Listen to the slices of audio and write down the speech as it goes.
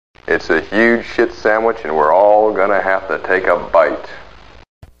It's a huge shit sandwich, and we're all gonna have to take a bite.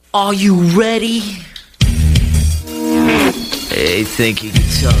 Are you ready? Hey, think you can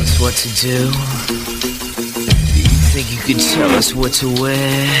tell us what to do? You think you can tell us what to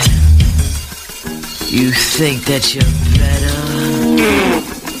wear? You think that you're better?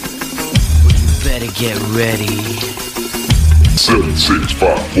 Well, you better get ready. 7, 6,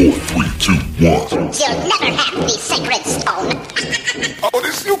 5, 4, 3, 2, 1. You'll never have the sacred stone. Oh,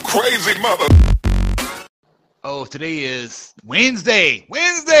 this you crazy mother. Oh, today is Wednesday,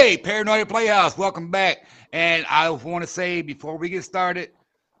 Paranoia Playhouse. Welcome back. And I want to say before we get started,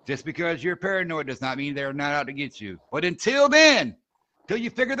 just because you're paranoid does not mean they're not out to get you. But until then, till you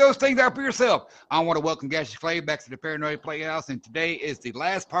figure those things out for yourself, I want to welcome Gaseous Clay back to the Paranoia Playhouse. And today is the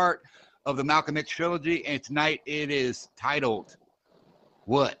last part of the Malcolm X trilogy. And tonight it is titled,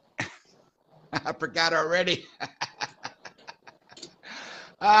 what? I forgot already.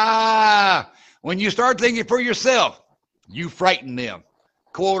 When you start thinking for yourself, you frighten them.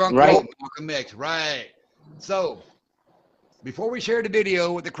 Quote unquote, right. Malcolm X, right. So before we share the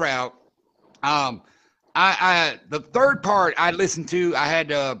video with the crowd, the third part I listened to, I had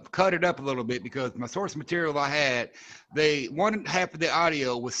to cut it up a little bit because my source material I had, one half of the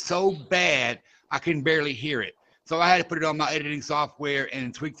audio was so bad I couldn't barely hear it. So I had to put it on my editing software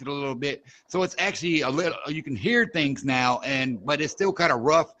and tweaked it a little bit. So it's actually a little, you can hear things now, but it's still kind of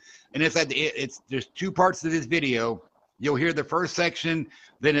rough. And there's two parts to this video. You'll hear the first section,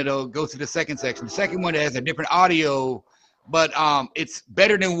 then it'll go to the second section. The second one has a different audio, but it's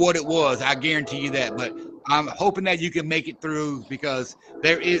better than what it was. I guarantee you that. But I'm hoping that you can make it through because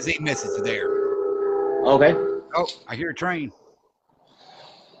there is a message there. Okay. Oh, I hear a train.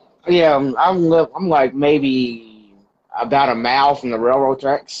 Yeah, I'm like maybe about a mile from the railroad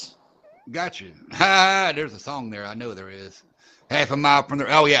tracks. Gotcha. There's a song there. I know there is. Half a mile from the,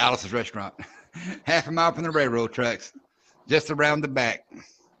 oh yeah, Alice's Restaurant. Half a mile from the railroad tracks, just around the back.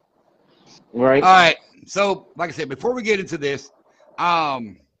 Right. All right. So, like I said, before we get into this, I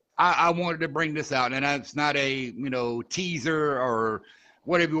wanted to bring this out, and it's not a teaser or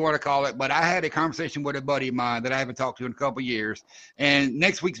whatever you want to call it, but I had a conversation with a buddy of mine that I haven't talked to in a couple of years, and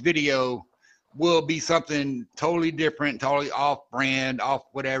next week's video will be something totally different, totally off-brand, off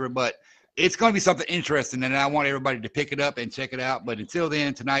whatever, but it's going to be something interesting, and I want everybody to pick it up and check it out. But until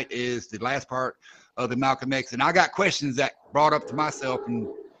then, tonight is the last part of the Malcolm X, and I got questions that brought up to myself, and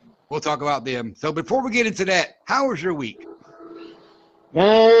we'll talk about them. So before we get into that, how was your week?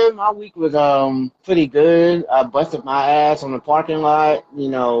 Man, my week was pretty good. I busted my ass on the parking lot.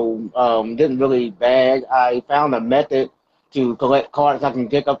 Didn't really bag. I found a method to collect carts. I can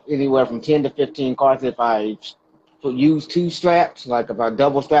pick up anywhere from 10 to 15 carts if I use two straps. Like if I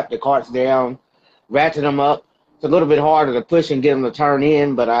double strap the carts down, ratchet them up. It's a little bit harder to push and get them to turn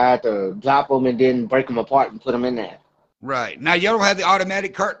in, but I had to drop them and then break them apart and put them in there. Right. Now, you don't have the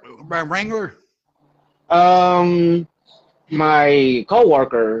automatic cart wrangler? My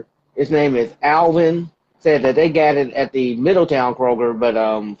coworker, his name is Alvin, said that they got it at the Middletown Kroger, but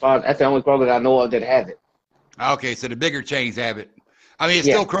that's the only Kroger that I know of that has it. Okay, so the bigger chains have it. I mean, it's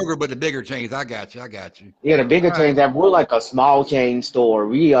still Kroger, but the bigger chains. I got you. Yeah, the bigger chains have. We're like a small chain store.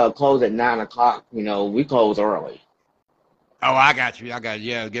 We close at 9 o'clock. We close early. Oh, I got you.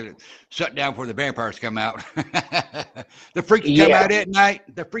 Yeah, get it shut down before the vampires come out. The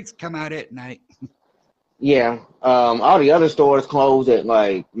freaks come out at night. Yeah. All the other stores close at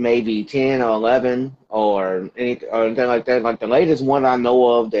like maybe 10 or 11 or anything like that. Like the latest one I know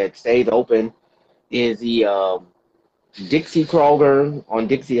of that stays open is the Dixie Kroger on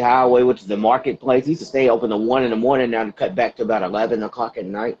Dixie Highway, which is the marketplace. It used to stay open to 1 in the morning, now to cut back to about 11 o'clock at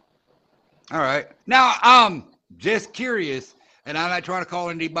night. All right. Now, just curious, and I'm not trying to call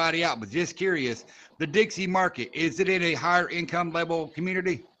anybody out, but just curious, the Dixie Market, is it in a higher income level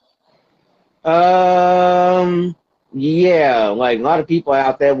community? Yeah, like a lot of people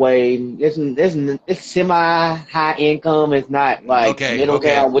out that way. It's semi high income. It's not like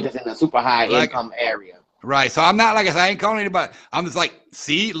Middletown, which is in a super high income area. Right. So I'm not like I ain't calling anybody. I'm just like,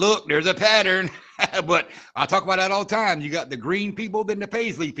 see, look, there's a pattern. But I talk about that all the time. You got the green people, then the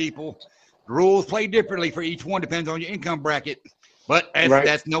Paisley people. The rules play differently for each one, depends on your income bracket. But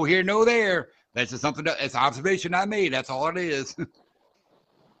that's no here, no there. That's just something it's an observation I made. That's all it is.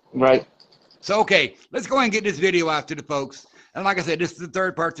 Right. So, okay, let's go ahead and get this video out to the folks. And like I said, this is the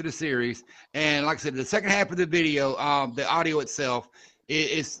third part to the series. And like I said, the second half of the video, the audio itself,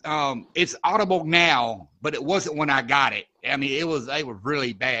 it's audible now, but it wasn't when I got it. I mean, it was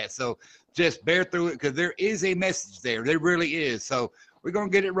really bad. So just bear through it because there is a message there. There really is. So we're going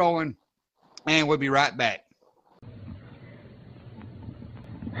to get it rolling, and we'll be right back.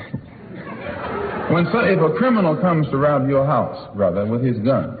 If a criminal comes to rob your house, brother, with his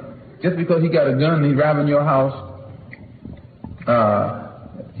gun, just because he got a gun and he's robbing your house,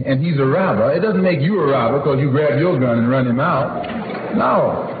 and he's a robber, it doesn't make you a robber because you grab your gun and run him out.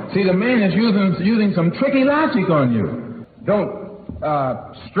 No. See, the man is using some tricky logic on you. Don't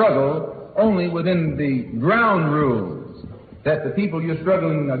struggle only within the ground rules that the people you're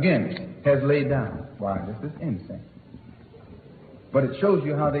struggling against has laid down. Why, this is insane. But it shows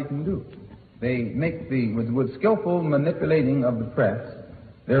you how they can do. They make with skillful manipulating of the press,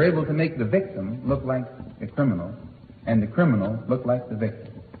 they're able to make the victim look like a criminal and the criminal look like the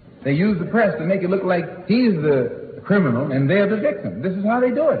victim. They use the press to make it look like he's the criminal and they're the victim. This is how they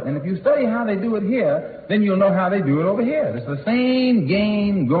do it. And if you study how they do it here, then you'll know how they do it over here. It's the same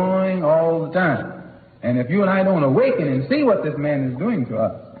game going all the time. And if you and I don't awaken and see what this man is doing to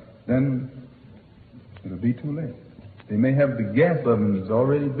us, then it'll be too late. They may have the gas ovens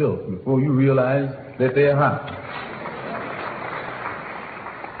already built before you realize that they're hot.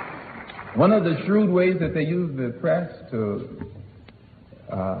 One of the shrewd ways that they use the press to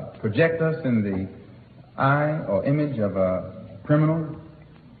project us in the eye or image of a criminal,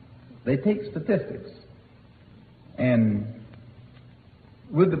 they take statistics. And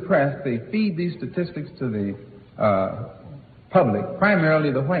with the press, they feed these statistics to the public,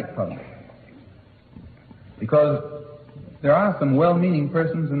 primarily the white public. Because there are some well-meaning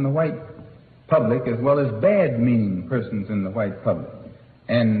persons in the white public as well as bad-meaning persons in the white public.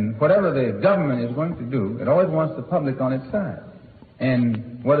 And whatever the government is going to do, it always wants the public on its side.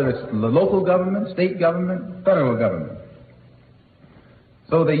 And whether it's the local government, state government, federal government.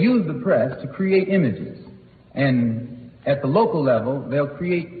 So they use the press to create images. And at the local level, they'll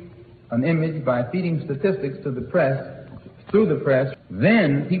create an image by feeding statistics to the press, through the press.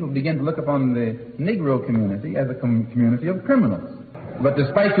 Then people begin to look upon the Negro community as a community of criminals. But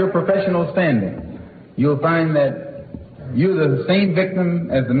despite your professional standing, you'll find that you're the same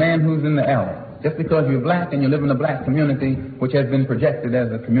victim as the man who's in the alley. Just because you're black and you live in a black community which has been projected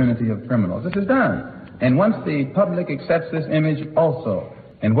as a community of criminals. This is done. And once the public accepts this image also,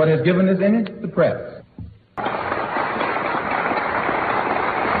 and what has given this image? The press.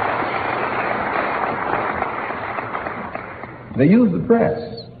 They use the press.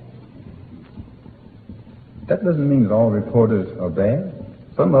 That doesn't mean that all reporters are bad.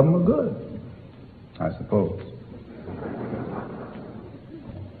 Some of them are good, I suppose.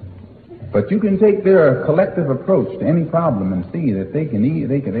 But you can take their collective approach to any problem and see that they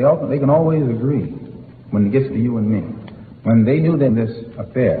can always agree when it gets to you and me. When they knew that this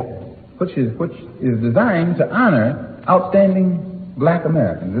affair, which is designed to honor outstanding black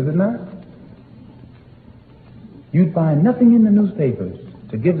Americans, is it not? You'd find nothing in the newspapers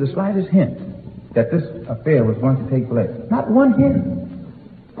to give the slightest hint that this affair was going to take place. Not one hint.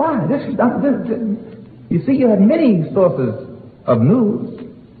 Why? You see, you have many sources of news.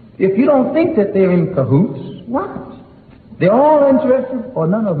 If you don't think that they're in cahoots, what? They're all interested or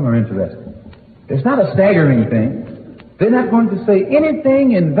none of them are interested. It's not a staggering thing. They're not going to say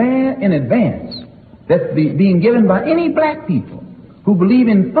anything in advance that's being given by any black people who believe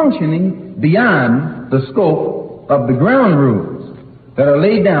in functioning beyond the scope of the ground rules that are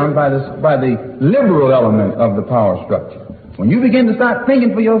laid down by the liberal element of the power structure. When you begin to start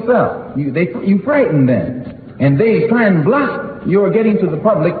thinking for yourself, you frighten them. And they try and block your getting to the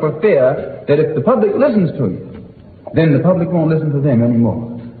public for fear that if the public listens to you, then the public won't listen to them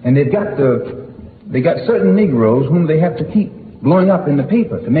anymore. And they got certain Negroes whom they have to keep blowing up in the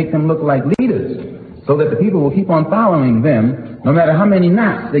paper to make them look like leaders, so that the people will keep on following them, no matter how many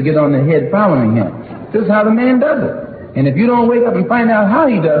knots they get on their head following him. This is how the man does it. And if you don't wake up and find out how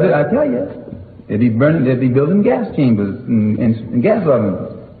he does it, I tell you, they'll be building gas chambers and gas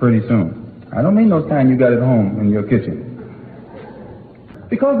ovens pretty soon. I don't mean those kind you got at home in your kitchen.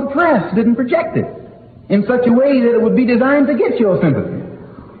 Because the press didn't project it in such a way that it would be designed to get your sympathy.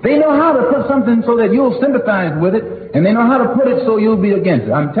 They know how to put something so that you'll sympathize with it, and they know how to put it so you'll be against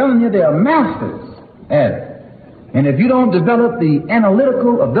it. I'm telling you, they are masters at it. And if you don't develop the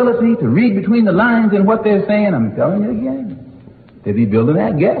analytical ability to read between the lines in what they're saying, I'm telling you again, they'll be building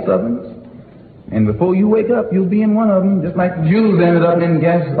that gas ovens. And before you wake up, you'll be in one of them, just like the Jews ended up in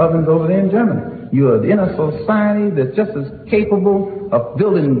gas ovens over there in Germany. You're in a society that's just as capable of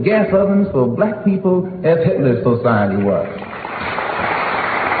building gas ovens for black people as Hitler's society was.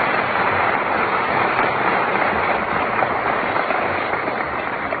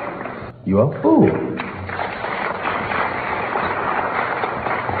 You're a fool.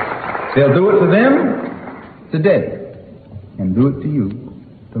 They'll do it to them today and do it to you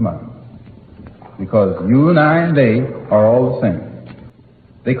tomorrow. Because you and I and they are all the same.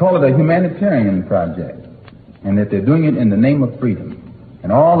 They call it a humanitarian project, and that they're doing it in the name of freedom.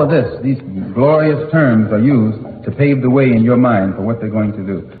 And all of this, these glorious terms are used to pave the way in your mind for what they're going to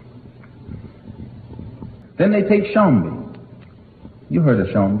do. Then they take Shombi. You heard of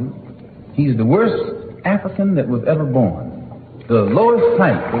Shombi. He's the worst African that was ever born. The lowest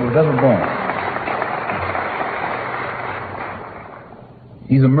type that was ever born.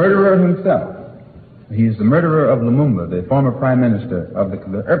 He's a murderer himself. He's the murderer of Lumumba, the former prime minister of the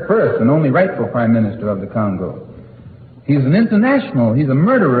first and only rightful prime minister of the Congo. He's a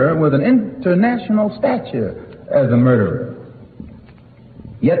murderer with an international stature as a murderer.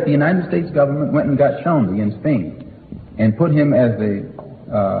 Yet the United States government went and got Shombi in Spain and put him as the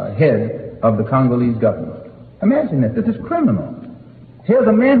head of the Congolese government. Imagine this. This is criminal. Here's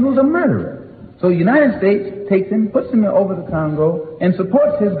a man who's a murderer. So the United States takes him, puts him over the Congo, and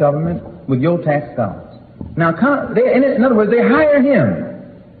supports his government with your tax dollars. Now, in other words, they hire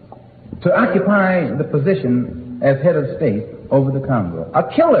him to occupy the position as head of state over the Congo. A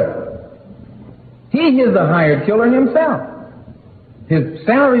killer. He is the hired killer himself. His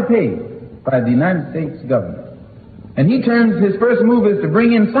salary paid by the United States government. And his first move is to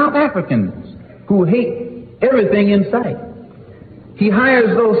bring in South Africans who hate everything in sight. He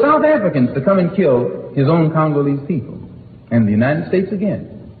hires those South Africans to come and kill his own Congolese people. And the United States, again,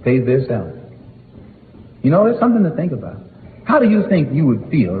 pays their salary. You know, it's something to think about. How do you think you would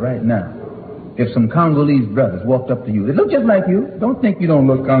feel right now if some Congolese brothers walked up to you? They look just like you. Don't think you don't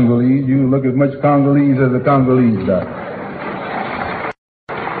look Congolese. You look as much Congolese as the Congolese does.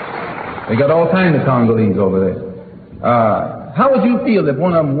 They got all kinds of Congolese over there. How would you feel if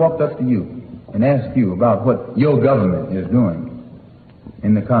one of them walked up to you and asked you about what your government is doing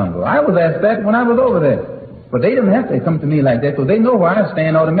in the Congo? I was asked that when I was over there. But they didn't have to come to me like that because they know where I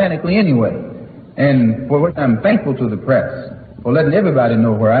stand automatically anyway. And for which I'm thankful to the press for letting everybody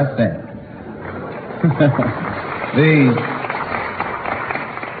know where I stand.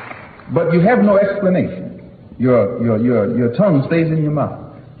 But you have no explanation. Your tongue stays in your mouth.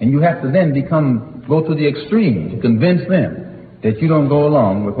 And you have to then go to the extreme to convince them that you don't go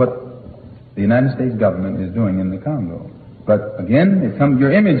along with what the United States government is doing in the Congo. But again,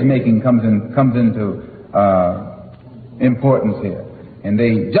 your image making comes into importance here. And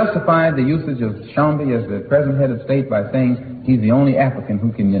they justified the usage of Shombi as the present head of state by saying he's the only African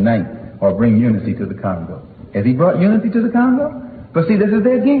who can unite or bring unity to the Congo. Has he brought unity to the Congo? But see, this is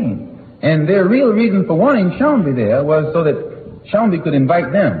their game. And their real reason for wanting Shombi there was so that Shombi could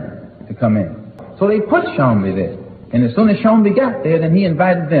invite them to come in. So they put Shombi there. And as soon as Shombi got there, then he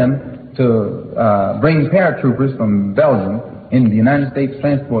invited them to bring paratroopers from Belgium in the United States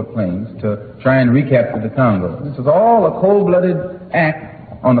transport planes to try and recapture the Congo. This is all a cold-blooded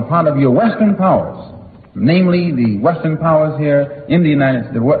act on the part of your Western powers, namely the Western powers here in the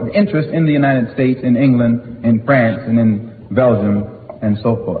the interest in the United States, in England, in France, and in Belgium, and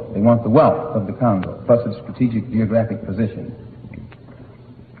so forth. They want the wealth of the Congo, plus its strategic geographic position.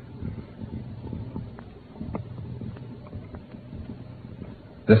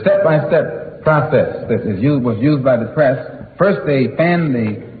 The step-by-step process that was used by the press, first they fan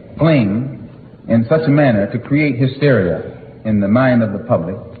the flame in such a manner to create hysteria in the mind of the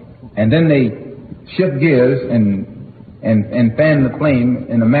public, and then they shift gears and fan the flame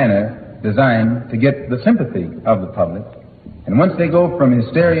in a manner designed to get the sympathy of the public. And once they go from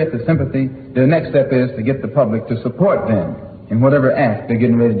hysteria to sympathy, the next step is to get the public to support them in whatever act they're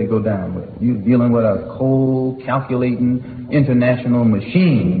getting ready to go down with. You're dealing with a cold, calculating, international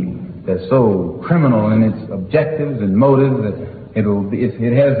machine that's so criminal in its objectives and motives that it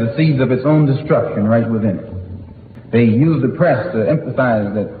has the seeds of its own destruction right within it. They use the press to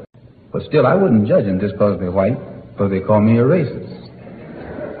emphasize that, but still I wouldn't judge them just because they're white, because they call me a racist.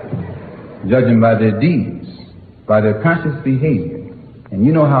 Judge them by their deeds, by their conscious behavior. And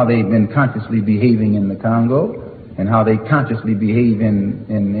you know how they've been consciously behaving in the Congo, and how they consciously behave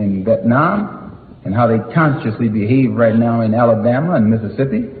in Vietnam, and how they consciously behave right now in Alabama and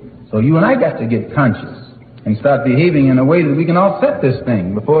Mississippi. So you and I got to get conscious and start behaving in a way that we can offset this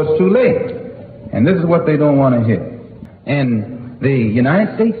thing before it's too late. And this is what they don't want to hear. And the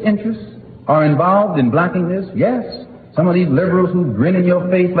United States interests are involved in blocking this? Yes. Some of these liberals who grin in your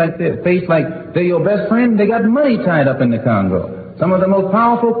face like this, like they're your best friend, they got money tied up in the Congo. Some of the most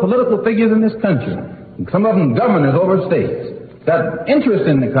powerful political figures in this country, some of them governors over states, got interest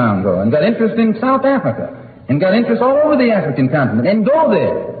in the Congo and got interest in South Africa and got interest all over the African continent and go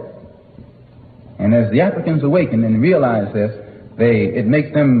there. And as the Africans awaken and realize this, it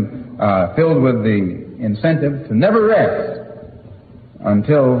makes them filled with the incentive to never rest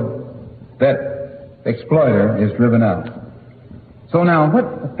until that exploiter is driven out. So now, what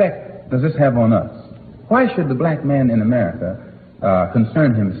effect does this have on us? Why should the black man in America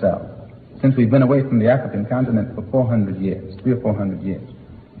concern himself, since we've been away from the African continent for 400 years, 300 or 400 years?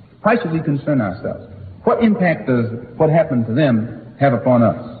 Why should we concern ourselves? What impact does what happened to them have upon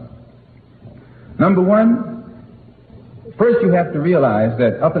us? Number one, first you have to realize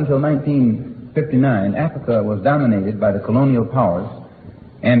that up until 1959, Africa was dominated by the colonial powers,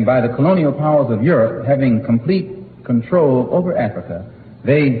 and by the colonial powers of Europe having complete control over Africa,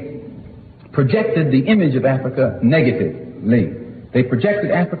 they projected the image of Africa negatively. They projected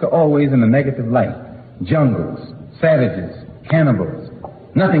Africa always in a negative light. Jungles, savages, cannibals,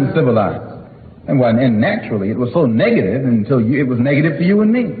 nothing civilized. And naturally, it was so negative until it was negative to you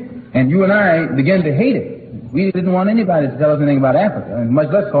and me. And you and I began to hate it. We didn't want anybody to tell us anything about Africa, and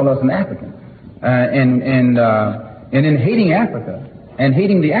much less call us an African. And in hating Africa and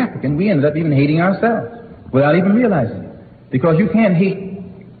hating the African, we ended up even hating ourselves without even realizing it. Because you can't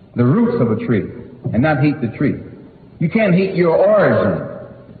hate the roots of a tree and not hate the tree. You can't hate your origin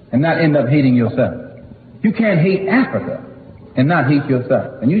and not end up hating yourself. You can't hate Africa and not hate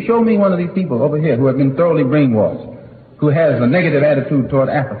yourself. And you show me one of these people over here who have been thoroughly brainwashed, who has a negative attitude toward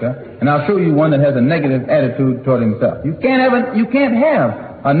Africa, and I'll show you one that has a negative attitude toward himself. You can't have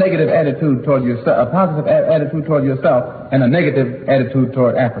a negative attitude toward yourself, a positive attitude toward yourself, and a negative attitude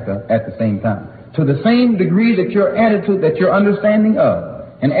toward Africa at the same time. To the same degree that your attitude, that your understanding of,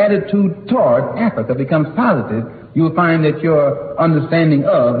 an attitude toward Africa becomes positive, you will find that your understanding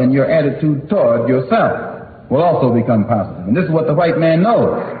of and your attitude toward yourself will also become positive. And this is what the white man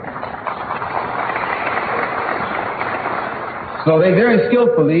knows. So they very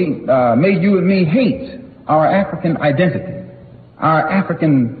skillfully made you and me hate our African identity, our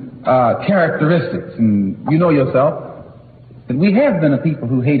African characteristics. And you know yourself that we have been a people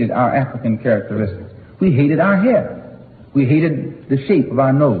who hated our African characteristics. We hated our hair. We hated the shape of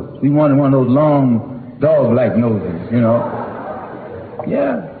our nose. We wanted one of those long, dog-like noses, you know.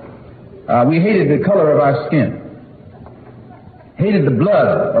 Yeah. We hated the color of our skin. Hated the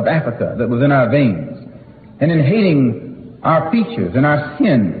blood of Africa that was in our veins. And in hating our features and our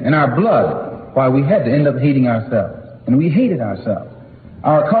skin and our blood, why, we had to end up hating ourselves. And we hated ourselves.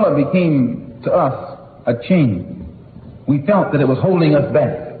 Our color became to us a chain. We felt that it was holding us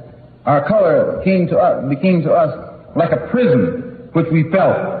back. Our color became to us like a prison, which we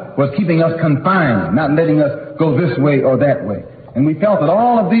felt was keeping us confined, not letting us go this way or that way. And we felt that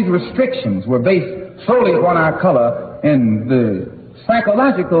all of these restrictions were based solely upon our color, and the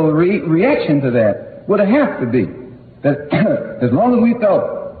psychological reaction to that would have to be that as long as we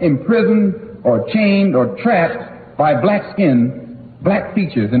felt imprisoned or chained or trapped by black skin, black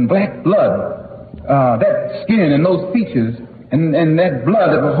features, and black blood, that skin and those features and that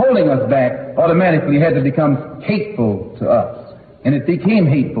blood that was holding us back automatically had to become hateful to us. And it became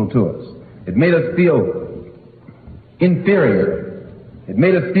hateful to us. It made us feel inferior. It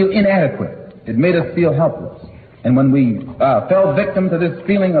made us feel inadequate. It made us feel helpless. And when we fell victim to this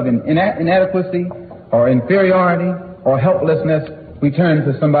feeling of inadequacy or inferiority or helplessness, we turned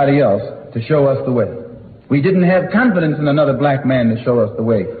to somebody else to show us the way. We didn't have confidence in another black man to show us the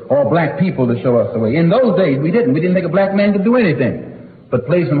way, or black people to show us the way. In those days, we didn't. We didn't think a black man could do anything but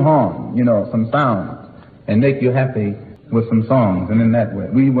play some horn, you know, some sounds, and make you happy with some songs, and in that way.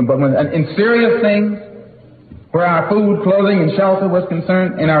 But in serious things, where our food, clothing, and shelter was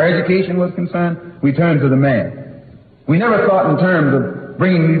concerned, and our education was concerned, we turned to the man. We never thought in terms of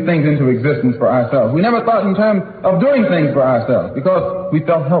bringing these things into existence for ourselves. We never thought in terms of doing things for ourselves, because we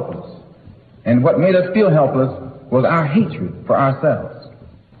felt helpless. And what made us feel helpless was our hatred for ourselves.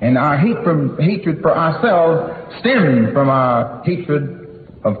 And our hatred for ourselves stemmed from our hatred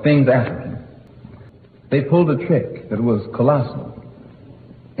of things African. They pulled a trick that was colossal,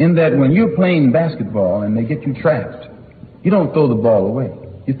 in that when you're playing basketball and they get you trapped, you don't throw the ball away.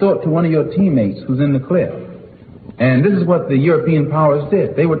 You throw it to one of your teammates who's in the clear. And this is what the European powers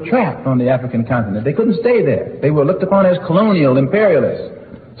did. They were trapped on the African continent. They couldn't stay there. They were looked upon as colonial imperialists.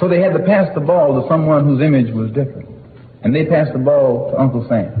 So they had to pass the ball to someone whose image was different. And they passed the ball to Uncle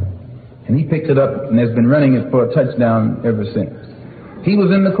Sam. And he picked it up and has been running it for a touchdown ever since. He was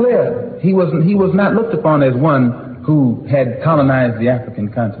in the clear. He was not looked upon as one who had colonized the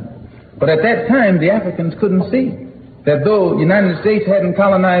African continent. But at that time, the Africans couldn't see that though the United States hadn't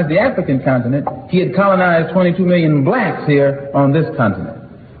colonized the African continent, he had colonized 22 million blacks here on this continent.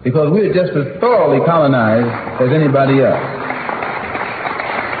 Because we were just as thoroughly colonized as anybody else.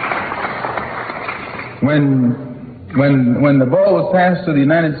 When the ball was passed to the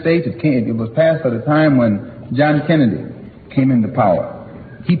United States, it was passed at a time when John Kennedy came into power.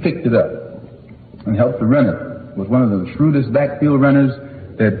 He picked it up and helped to run it was one of the shrewdest backfield runners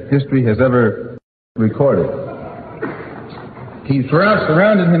that history has ever recorded. He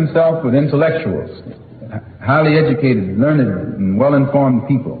surrounded himself with intellectuals, highly educated, learned, and well-informed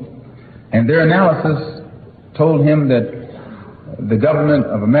people. And their analysis told him that the government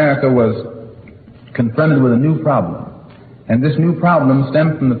of America was confronted with a new problem. And this new problem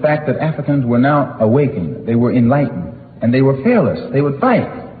stemmed from the fact that Africans were now awakened. They were enlightened. And they were fearless. They would fight.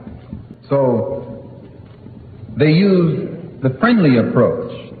 So they used the friendly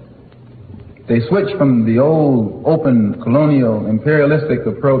approach. They switched from the old open colonial imperialistic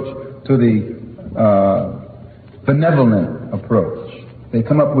approach to the benevolent approach. They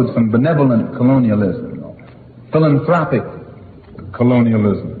come up with some benevolent colonialism, philanthropic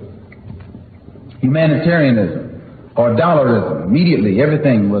colonialism, humanitarianism, or dollarism. Immediately,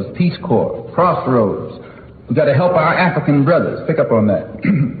 everything was Peace Corps, crossroads. We've got to help our African brothers. Pick up on that.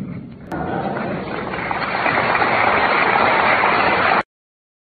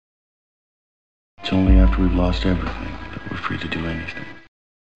 It's only after we've lost everything that we're free to do anything.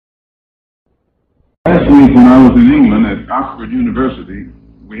 Last week when I was in England at Oxford University,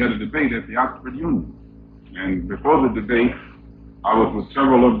 we had a debate at the Oxford Union. And before the debate, I was with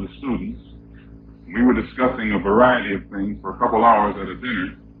several of the students. We were discussing a variety of things for a couple hours at a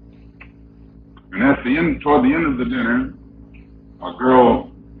dinner. And toward the end of the dinner, a girl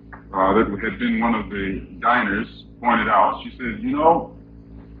that had been one of the diners pointed out, she said, you know,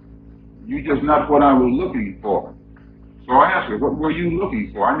 you're just not what I was looking for. So I asked her, what were you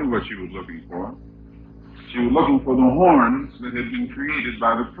looking for? I knew what she was looking for. She was looking for the horns that had been created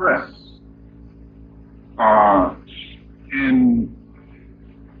by the press. And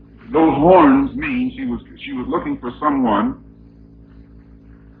those horns mean she was looking for someone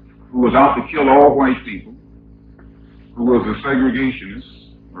who was out to kill all white people, who was a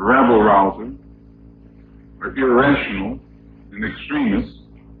segregationist, a rabble-rouser, or irrational, an extremist,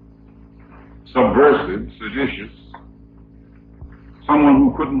 subversive, seditious, someone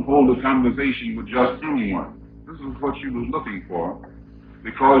who couldn't hold a conversation with just anyone. This is what she was looking for,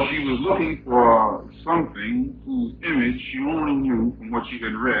 because she was looking for something whose image she only knew from what she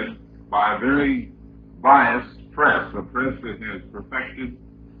had read by a very biased press, a press that has perfected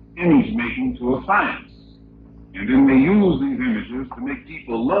image making to a science. And then they use these images to make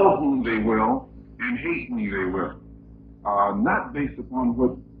people love whom they will and hate whom they will. Not based upon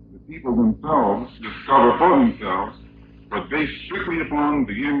what the people themselves discover for themselves, but based strictly upon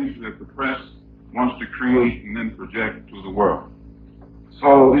the image that the press wants to create and then project to the world.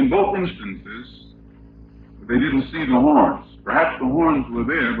 So in both instances, they didn't see the horns. Perhaps the horns were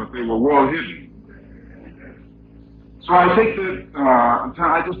there, but they were well hidden. So I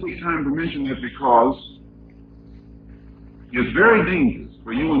just take time to mention that because it's very dangerous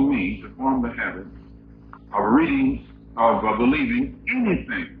for you and me to form the habit of believing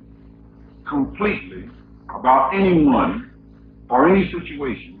anything completely about anyone or any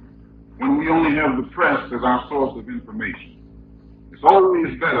situation when we only have the press as our source of information. It's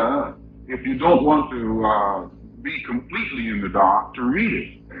always better, if you don't want to be completely in the dark, to read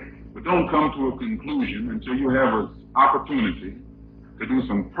it. But don't come to a conclusion until you have an opportunity to do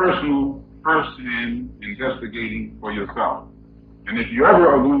some personal, first-hand investigating for yourself. And if you ever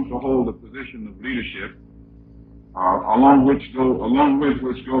are going to hold a position of leadership, along with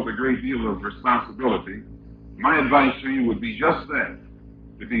which goes a great deal of responsibility, my advice to you would be just that,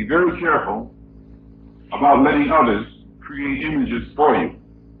 to be very careful about letting others create images for you.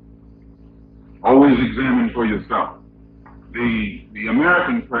 Always examine for yourself. The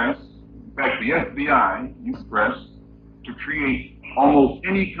American press, in fact the FBI, use press to create almost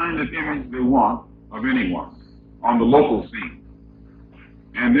any kind of image they want of anyone on the local scene.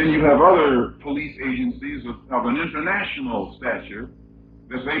 And then you have other police agencies of an international stature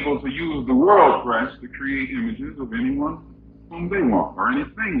that's able to use the world press to create images of anyone whom they want or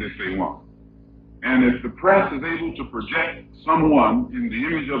anything that they want. And if the press is able to project someone in the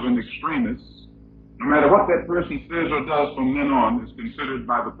image of an extremist, no matter what that person says or does from then on is considered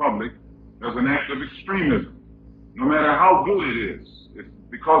by the public as an act of extremism. No matter how good it is,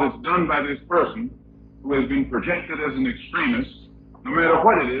 because it's done by this person who has been projected as an extremist, no matter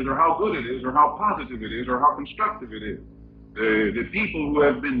what it is, or how good it is, or how positive it is, or how constructive it is. The people who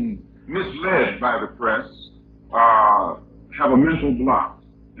have been misled by the press have a mental block,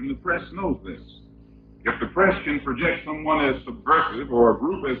 and the press knows this. If the press can project someone as subversive, or a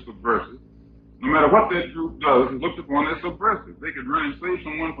group as subversive, no matter what that group does, is looked upon as subversive. They could run and save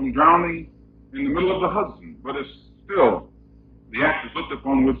someone from drowning in the middle of the Hudson, but it's still, the act is looked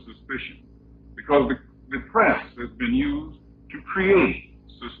upon with suspicion, because the press has been used to create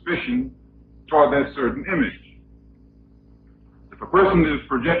suspicion toward that certain image. a person is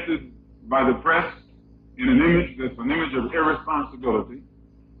projected by the press in an image that's an image of irresponsibility,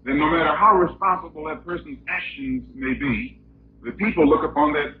 then no matter how responsible that person's actions may be, the people look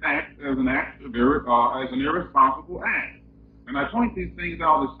upon that act as an irresponsible act. And I point these things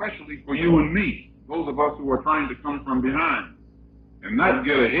out especially for you and me, those of us who are trying to come from behind and not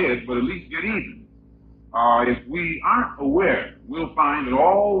get ahead, but at least get even. If we aren't aware, we'll find that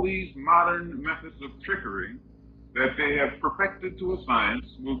all these modern methods of trickery that they have perfected to a science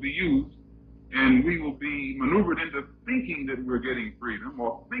will be used, and we will be maneuvered into thinking that we're getting freedom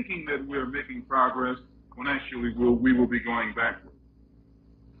or thinking that we're making progress when actually we will be going backwards.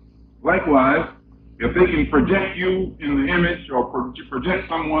 Likewise, if they can project you in the image or project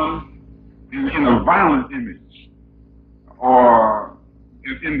someone in a violent image or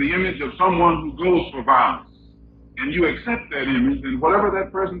in the image of someone who goes for violence, and you accept that image, then whatever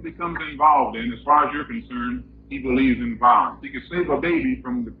that person becomes involved in, as far as you're concerned, he believes in violence. He could save a baby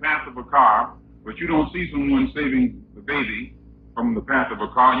from the path of a car, but you don't see someone saving the baby from the path of a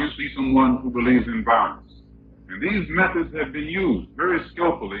car. You see someone who believes in violence. And these methods have been used very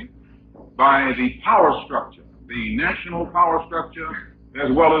skillfully by the power structure, the national power structure,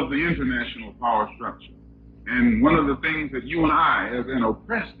 as well as the international power structure. And one of the things that you and I, as an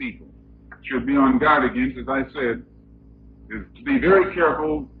oppressed people, should be on guard against, as I said, is to be very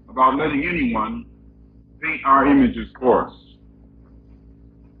careful about letting anyone paint our images for us.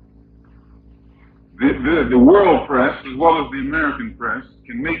 The world press, as well as the American press,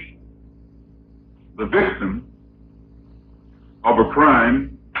 can make the victim of a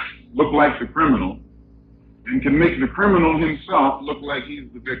crime look like the criminal, and can make the criminal himself look like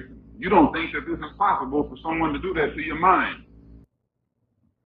he's the victim. You don't think that this is possible for someone to do that to your mind.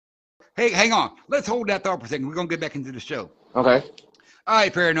 Hey, hang on. Let's hold that thought for a second. We're going to get back into the show. Okay. All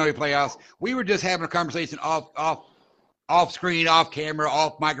right, Paranoia Playhouse. We were just having a conversation off screen, off camera,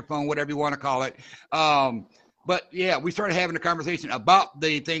 off microphone, whatever you want to call it. But yeah, we started having a conversation about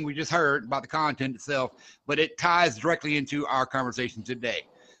the thing we just heard, about the content itself, but it ties directly into our conversation today.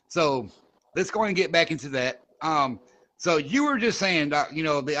 So let's go and get back into that. So you were just saying,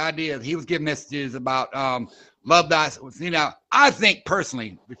 the idea that he was giving messages about love thyself. I think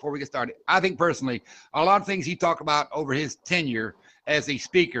personally, before we get started, a lot of things he talked about over his tenure as a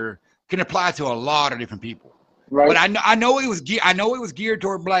speaker can apply to a lot of different people. Right. But I know it was geared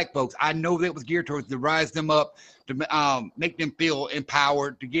toward black folks. I know that it was geared towards to rise them up, to make them feel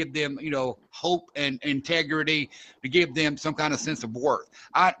empowered, to give them, hope and integrity, to give them some kind of sense of worth.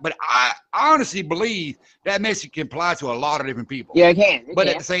 But I honestly believe that message can apply to a lot of different people. Yeah, it can.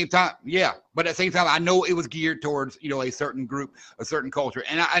 At the same time, I know it was geared towards, a certain group, a certain culture,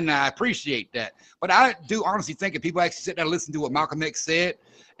 and I appreciate that. But I do honestly think if people actually sit down and listen to what Malcolm X said,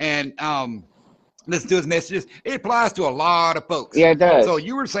 and listen to his messages, it applies to a lot of folks. Yeah, it does. So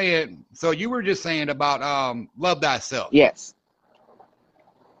you were just saying about love thyself. Yes.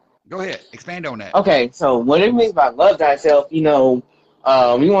 Go ahead, expand on that. Okay, so what it means by love thyself, we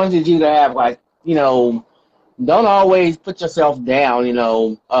wanted you to have don't always put yourself down, he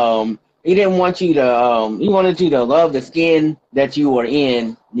didn't want you to he wanted you to love the skin that you were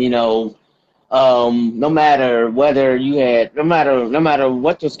in, no matter whether you had no matter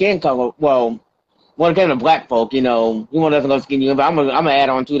what your skin color, when it came to black folk, you want us to love skin you, but I'm gonna add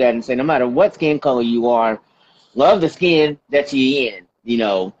on to that and say no matter what skin color you are, love the skin that you're in,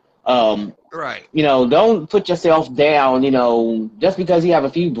 right. Don't put yourself down, just because you have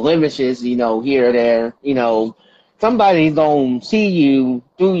a few blemishes, here or there, somebody's gonna see you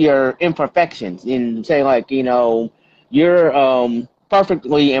through your imperfections and say you're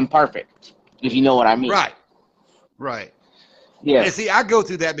perfectly imperfect, if you know what I mean. Right. Yeah. And see, I go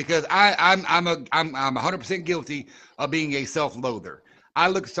through that because I'm 100% guilty of being a self-loather. I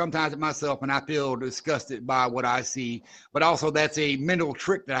look sometimes at myself and I feel disgusted by what I see, but also that's a mental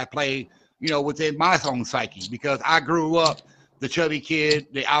trick that I play, within my own psyche, because I grew up the chubby kid,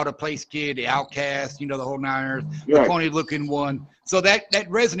 the out of place kid, the outcast, the whole nine yards, the funny looking one. So that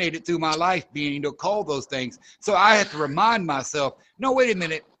resonated through my life, being, called those things. So I have to remind myself, no, wait a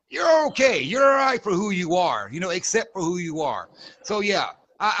minute. You're okay. You're all right for who you are, except for who you are. So, yeah,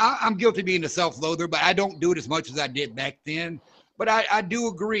 I'm guilty of being a self-loather, but I don't do it as much as I did back then. But I do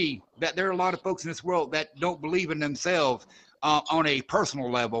agree that there are a lot of folks in this world that don't believe in themselves on a personal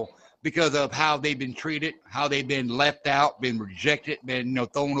level because of how they've been treated, how they've been left out, been rejected, been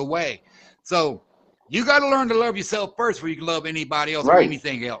thrown away. So you got to learn to love yourself first before you can love anybody else or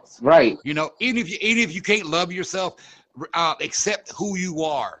anything else. Right. Even if you can't love yourself, accept who you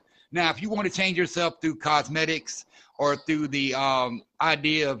are. Now, if you want to change yourself through cosmetics or through the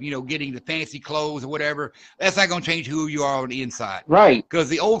idea of, getting the fancy clothes or whatever, that's not going to change who you are on the inside. Right. Because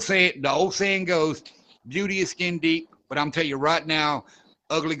the old saying goes, beauty is skin deep, but I'm telling you right now,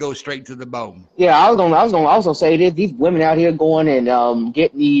 ugly goes straight to the bone. Yeah, I was gonna also say this. These women out here going and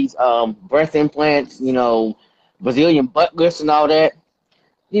getting these breast implants, Brazilian butt lifts and all that.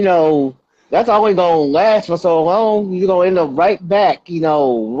 That's always gonna last for so long. You're gonna end up right back.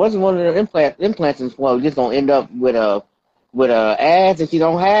 What's one of the implants is for? You're just gonna end up with a ass that you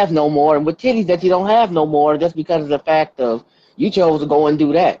don't have no more, and with titties that you don't have no more, just because of the fact of you chose to go and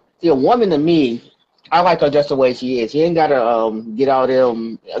do that. See, a woman to me, I like her just the way she is. She ain't gotta get all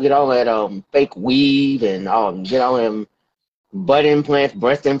that fake weave and get all them butt implants,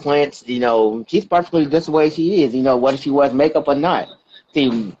 breast implants. She's perfectly just the way she is. Whether she wears makeup or not.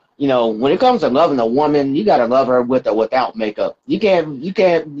 See, when it comes to loving a woman, you gotta love her with or without makeup. You can't,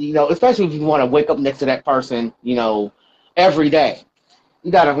 especially if you want to wake up next to that person, every day.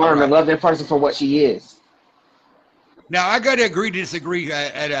 You gotta learn to love that person for what she is. Now, I got to agree to disagree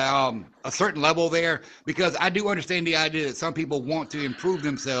at a certain level there, because I do understand the idea that some people want to improve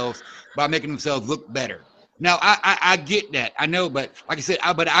themselves by making themselves look better. Now, I get that. I know, but like I said,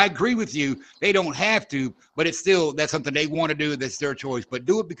 I agree with you. They don't have to, but that's something they want to do. That's their choice. But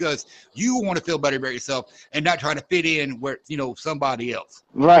do it because you want to feel better about yourself and not trying to fit in where, somebody else.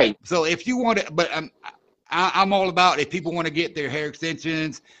 Right. So if you want to, but I'm all about if people want to get their hair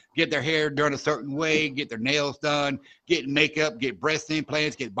extensions, get their hair done a certain way, get their nails done, get makeup, get breast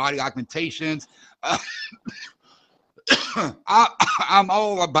implants, get body augmentations. I'm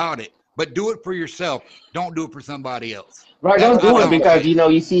all about it, but do it for yourself. Don't do it for somebody else. Right, don't do it because,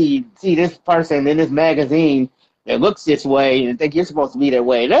 you see this person in this magazine that looks this way and think you're supposed to be that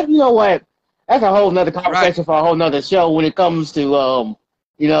way. That, what? That's a whole nother conversation for a whole nother show when it comes to,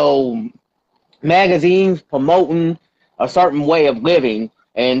 magazines promoting a certain way of living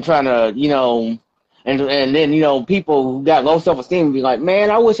and trying to, and then, people who got low self-esteem be like, man,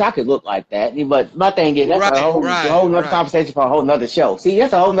 I wish I could look like that. But my thing is, that's a whole nother conversation for a whole nother show. See,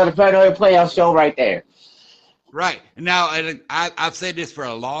 that's a whole nother playoff show right there. Right. Now, I've said this for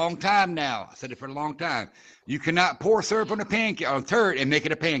a long time now. I said it for a long time. You cannot pour syrup on a turd and make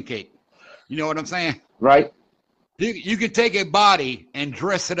it a pancake. You know what I'm saying? Right. You can take a body and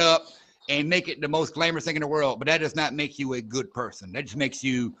dress it up and make it the most glamorous thing in the world, but that does not make you a good person. That just makes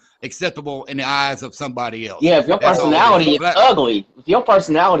you acceptable in the eyes of somebody else. Yeah, if your personality is ugly,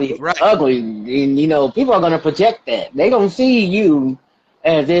 ugly, and people are gonna project that. They're gonna see you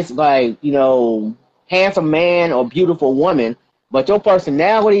as this handsome man or beautiful woman, but your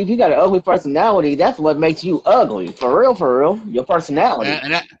personality, if you got an ugly personality, that's what makes you ugly. For real, your personality.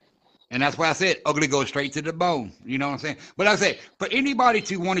 And that's why I said ugly goes straight to the bone. You know what I'm saying? But like I say, for anybody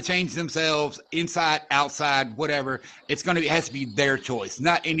to want to change themselves inside, outside, whatever, it has to be their choice,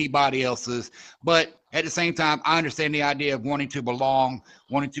 not anybody else's. But at the same time, I understand the idea of wanting to belong,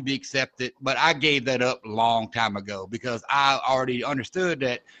 wanting to be accepted. But I gave that up a long time ago because I already understood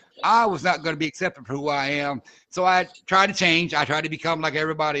that I was not going to be accepted for who I am. So I tried to change. I tried to become like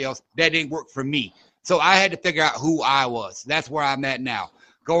everybody else. That didn't work for me. So I had to figure out who I was. That's where I'm at now.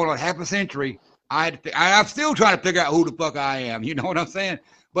 Going on half a century, I'm still trying to figure out who the fuck I am. You know what I'm saying?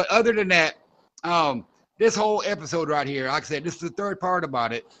 But other than that, this whole episode right here, like I said, this is the third part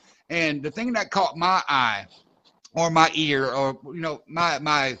about it. And the thing that caught my eye or my ear or,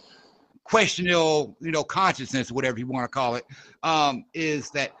 my questionable, consciousness, whatever you want to call it,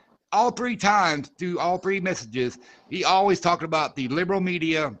 is that all three times through all three messages, he always talked about the liberal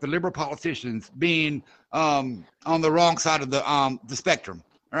media, the liberal politicians being on the wrong side of the spectrum.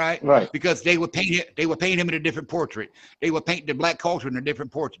 Right. Because they would paint him in a different portrait. They would paint the black culture in a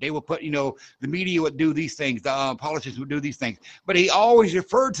different portrait. They would put, the media would do these things. The politicians would do these things. But he always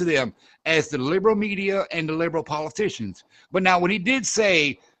referred to them as the liberal media and the liberal politicians. But now when he did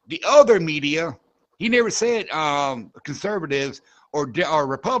say the other media, he never said conservatives or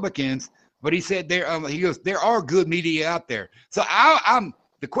Republicans, but he said there are good media out there. So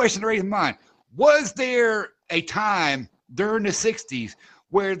the question raised in mind, was there a time during the 60s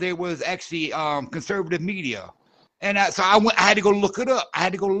where there was actually conservative media? And so I had to go look it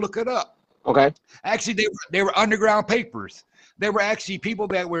up. Okay. Actually, they were underground papers. There were actually people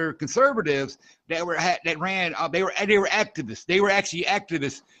that were conservatives that ran. They were activists. They were actually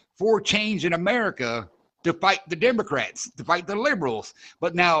activists for change in America to fight the Democrats, to fight the liberals.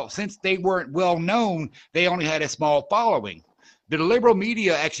 But now, since they weren't well known, they only had a small following. The liberal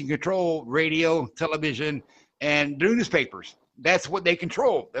media actually control radio, television, and the newspapers. That's what they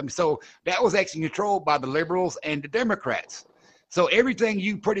control. So that was actually controlled by the liberals and the Democrats. So everything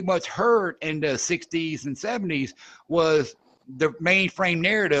you pretty much heard in the 60s and 70s was the mainframe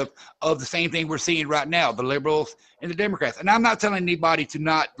narrative of the same thing we're seeing right now, the liberals and the Democrats. And I'm not telling anybody to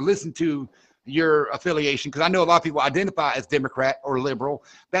not listen to your affiliation, because I know a lot of people identify as Democrat or liberal.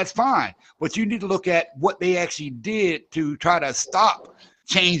 That's fine. But you need to look at what they actually did to try to stop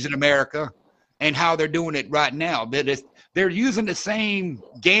change in America and how they're doing it right now. They're using the same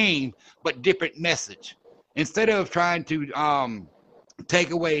game, but different message. Instead of trying to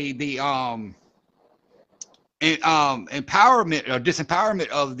take away the empowerment or disempowerment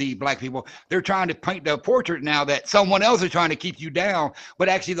of the black people, they're trying to paint the portrait now that someone else is trying to keep you down, but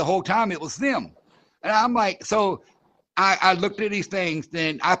actually the whole time it was them. And I'm like, so I looked at these things,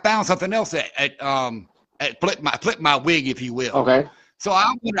 then I found something else at flip my wig, if you will. Okay. So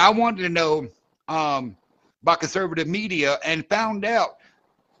I wanted to know about conservative media, and found out,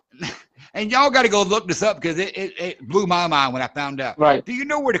 and y'all got to go look this up because it blew my mind when I found out. Right. Do you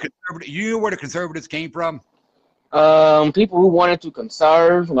know where the conservatives came from? People who wanted to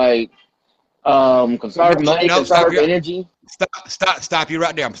conserve, like conserve money, conserve energy. Stop you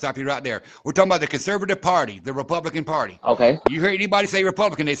right there. I'm stop you right there. We're talking about the conservative party, the Republican Party. Okay. You hear anybody say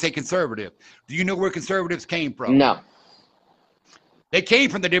Republican, they say conservative. Do you know where conservatives came from? No. They came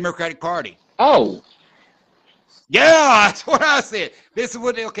from the Democratic Party. Oh. Yeah, that's what I said. This is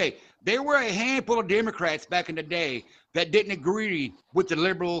what there were a handful of Democrats back in the day that didn't agree with the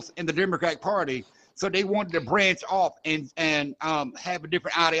liberals and the Democratic Party. So they wanted to branch off and have a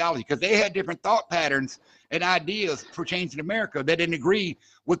different ideology, because they had different thought patterns and ideas for changing America that didn't agree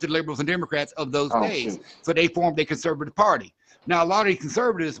with the liberals and Democrats of those days. Shoot. So they formed a conservative party. Now, a lot of these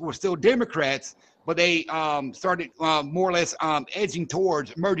conservatives were still Democrats, but they started more or less merging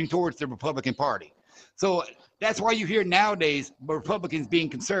towards the Republican Party. So that's why you hear nowadays Republicans being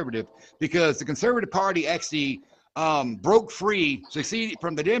conservative, because the conservative party actually broke free, succeeded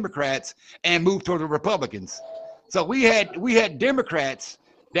from the Democrats, and moved toward the Republicans. So we had Democrats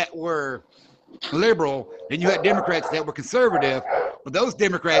that were liberal, and you had Democrats that were conservative, but those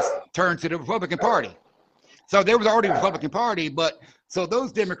Democrats turned to the Republican Party. So there was already a Republican Party, but so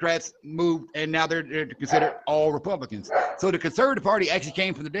those Democrats moved, and now they're considered all Republicans. So the conservative party actually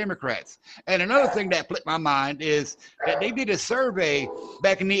came from the Democrats. And another thing that flipped my mind is that they did a survey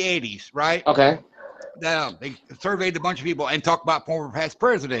back in the 80s, right? Okay. They surveyed a bunch of people and talked about former past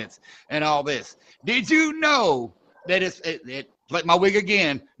presidents and all this. Did you know that it flipped my wig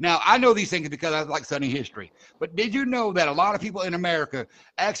again? Now, I know these things because I like studying history. But did you know that a lot of people in America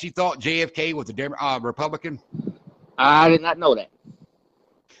actually thought JFK was a Republican? I did not know that.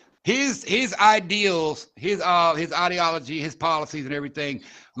 His ideals, his ideology, his policies and everything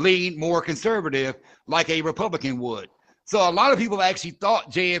leaned more conservative, like a Republican would. So a lot of people actually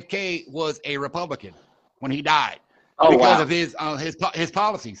thought JFK was a Republican when he died, because of his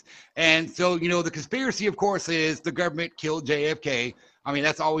policies. And so, the conspiracy, of course, is the government killed JFK. I mean,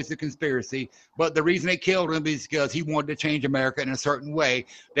 that's always the conspiracy. But the reason they killed him is because he wanted to change America in a certain way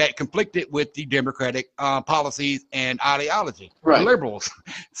that conflicted with the Democratic policies and ideology, right. The liberals.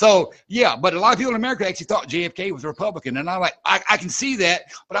 So, yeah, but a lot of people in America actually thought JFK was a Republican. And I'm like, I can see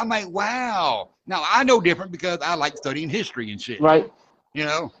that, but I'm like, wow. Now, I know different because I like studying history and shit. Right.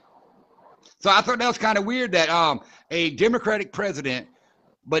 So I thought that was kind of weird that a Democratic president,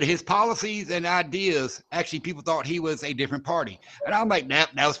 but his policies and ideas, actually people thought he was a different party. And I'm like,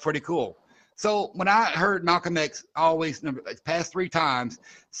 that was pretty cool. So when I heard Malcolm X always, past 3 times,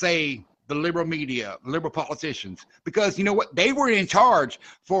 say the liberal media, liberal politicians, because you know what? They were in charge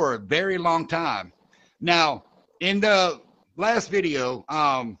for a very long time. Now, in the last video,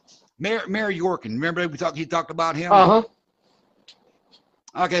 Mayor Yorkin, remember he talked about him? Uh-huh.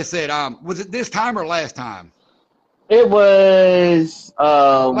 Like I said, was it this time or last time? It was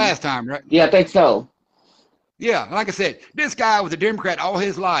last time, right? Yeah, I think so. Yeah, like I said, this guy was a Democrat all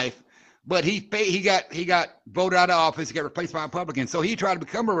his life, but he got voted out of office. He got replaced by a Republican. So he tried to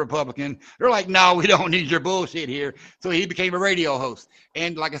become a Republican. They're like, no, we don't need your bullshit here. So he became a radio host.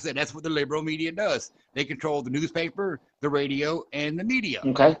 And like I said, that's what the liberal media does. They control the newspaper, the radio, and the media.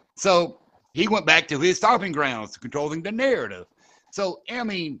 Okay. So he went back to his stomping grounds, controlling the narrative. So, I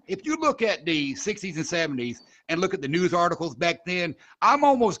mean, if you look at the 60s and 70s and look at the news articles back then, I'm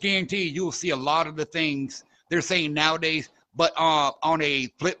almost guaranteed you'll see a lot of the things they're saying nowadays, but on a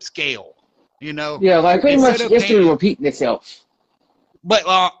flip scale, Yeah, like pretty much history repeating itself. But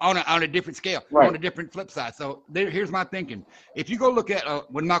on a different scale, right. On a different flip side. So here's my thinking. If you go look at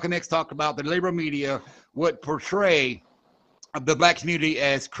when Malcolm X talked about the liberal media would portray the black community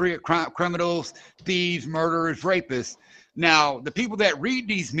as criminals, thieves, murderers, rapists, Now, the people that read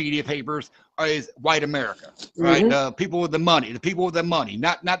these media papers is white America, right? The people with the money,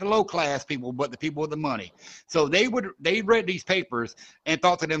 not the low class people, but the people with the money. So they read these papers and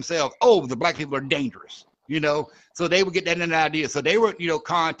thought to themselves, oh, the black people are dangerous, So they would get that in an idea. So they would,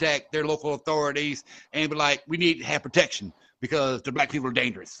 contact their local authorities and be like, we need to have protection because the black people are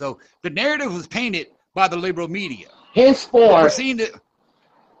dangerous. So the narrative was painted by the liberal media. Henceforth, we're seeing it.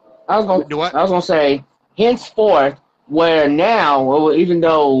 I was gonna say, henceforth, where now, well, even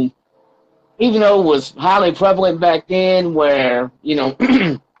though it was highly prevalent back then, where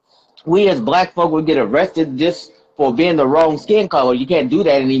we as black folk would get arrested just for being the wrong skin color. You can't do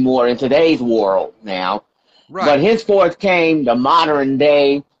that anymore in today's world now. Right. But henceforth came the modern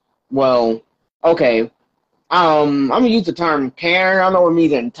day. Well, okay. I'm gonna use the term Karen. I don't know what it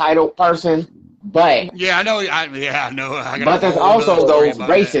means, an entitled person, but yeah, I know. I know. But there's also those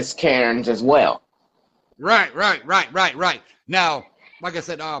racist Karens as well. Right. Now, like I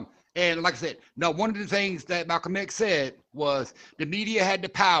said, now one of the things that Malcolm X said was the media had the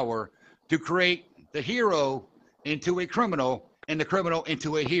power to create the hero into a criminal and the criminal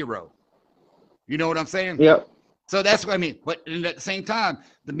into a hero. You know what I'm saying? Yep. So that's what I mean. But at the same time,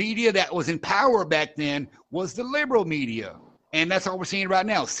 the media that was in power back then was the liberal media. And that's what we're seeing right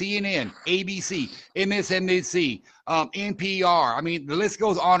now. CNN, ABC, MSNBC, NPR. I mean, the list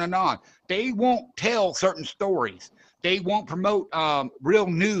goes on and on. They won't tell certain stories. They won't promote real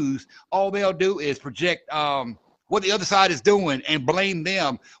news. All they'll do is project what the other side is doing and blame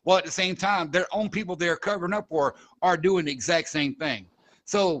them. While at the same time, their own people they're covering up for are doing the exact same thing.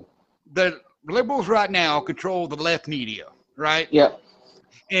 So the liberals right now control the left media, right? Yep.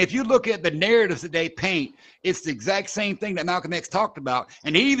 And if you look at the narratives that they paint, it's the exact same thing that Malcolm X talked about.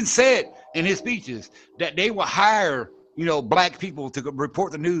 And he even said in his speeches that they will hire, black people to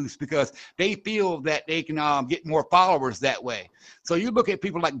report the news because they feel that they can get more followers that way. So you look at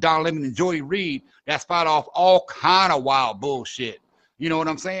people like Don Lemon and Joy Reid that spout off all kind of wild bullshit. You know what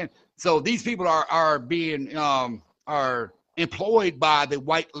I'm saying? So these people are being are employed by the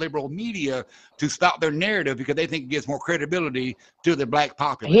white liberal media to stop their narrative because they think it gives more credibility to the black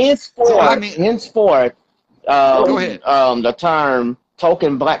populace. Henceforth, go ahead. The term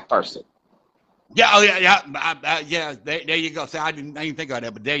token black person. Yeah. There you go. So I didn't think of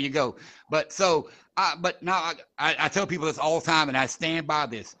that, but there you go. But so, but now I tell people this all the time, and I stand by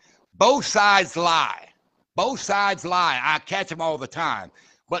this. Both sides lie. I catch them all the time.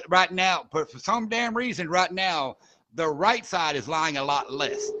 But right now, for some damn reason, right now, the right side is lying a lot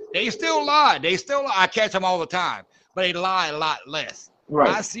less. They still lie. I catch them all the time, but they lie a lot less. Right.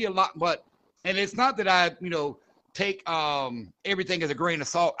 I see a lot, and it's not that I, take everything as a grain of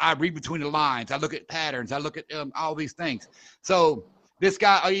salt. I read between the lines. I look at patterns. I look at all these things. So this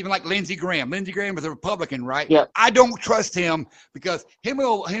guy, even like Lindsey Graham. Lindsey Graham is a Republican, right? Yeah. I don't trust him because him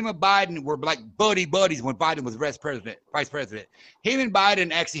and Biden were like buddies when Biden was vice president. Him and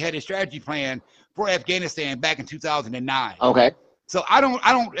Biden actually had a strategy plan for Afghanistan back in 2009. Okay. So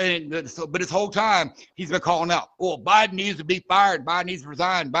but this whole time he's been calling out, well, Biden needs to be fired. Biden needs to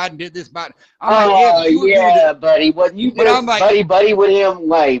resign. Biden did this. Biden. Buddy. What you did buddy with him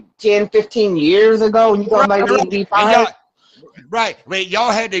like 10, 15 years ago and you thought he needs to be fired? Right. Wait,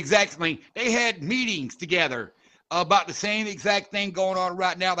 y'all had the exact thing. They had meetings together about the same exact thing going on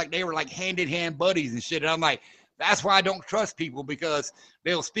right now. Like they were like hand-in-hand buddies and shit. And I'm like, that's why I don't trust people because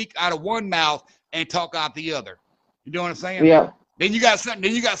they'll speak out of one mouth and talk out the other. You know what I'm saying? Yeah. Then you got some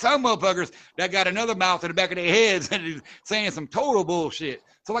motherfuckers that got another mouth in the back of their heads and is saying some total bullshit.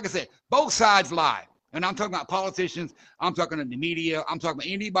 So like I said, both sides lie. And I'm talking about politicians. I'm talking about the media. I'm talking about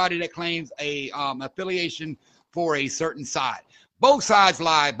anybody that claims a affiliation for a certain side. Both sides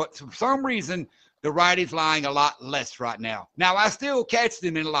lie, but for some reason, the right is lying a lot less right now. Now, I still catch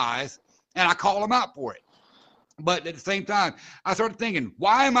them in lies, and I call them out for it. But at the same time, I started thinking,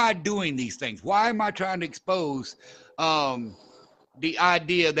 why am I doing these things? Why am I trying to expose the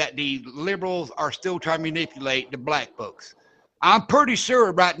idea that the liberals are still trying to manipulate the black folks? I'm pretty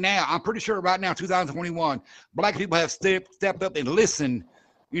sure right now, 2021, black people have stepped up and listened,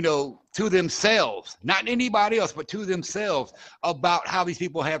 to themselves, not anybody else, but to themselves about how these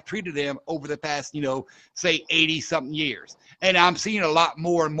people have treated them over the past, say 80-something years. And I'm seeing a lot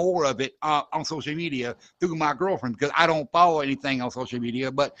more and more of it on social media through my girlfriend because I don't follow anything on social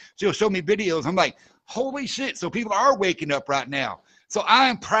media, but she'll show me videos. I'm like, holy shit. So people are waking up right now. So I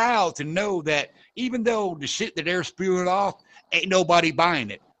am proud to know that even though the shit that they're spewing off, ain't nobody buying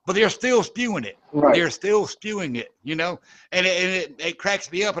it, but they're still spewing it. Right. They're still spewing it, and it cracks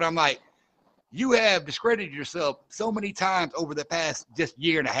me up. And I'm like, you have discredited yourself so many times over the past just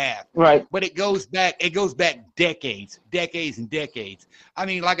year and a half. Right. But it goes back decades and decades. I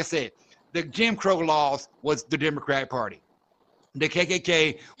mean, like I said, the Jim Crow laws was the Democratic Party. The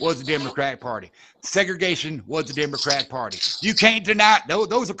KKK was the Democratic Party. Segregation was the Democratic Party. You can't deny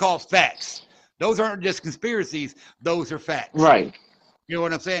those are called facts. Those aren't just conspiracies. Those are facts. Right. You know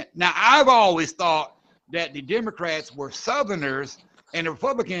what I'm saying? Now, I've always thought that the Democrats were Southerners and the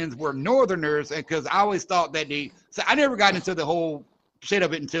Republicans were Northerners, and because I always thought that so I never got into the whole shit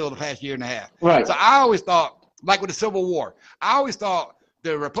of it until the past year and a half. Right. So I always thought, like with the Civil War, I always thought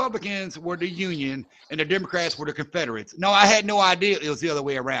the Republicans were the Union and the Democrats were the Confederates. No, I had no idea it was the other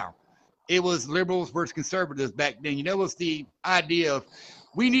way around. It was liberals versus conservatives back then. You know, it was the idea of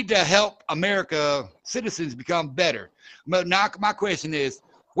we need to help America citizens become better. But now my question is,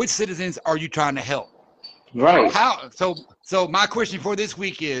 which citizens are you trying to help? Right. So my question for this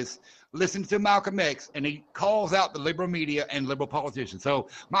week is, listen to Malcolm X, and he calls out the liberal media and liberal politicians. So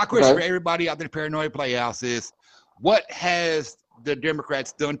my question for everybody out there in the Paranoid Playhouse is, what has the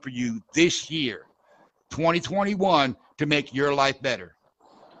Democrats done for you this year, 2021, to make your life better?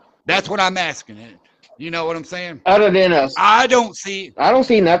 That's what I'm asking. You know what I'm saying? Other than I don't see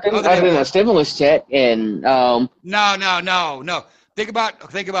nothing other than a stimulus check and No. Think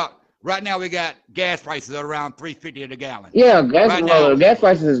about right now we got gas prices at around $3.50 a gallon. Yeah, gas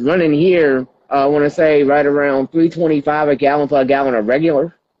prices is running here. I want to say right around $3.25 a gallon for a gallon of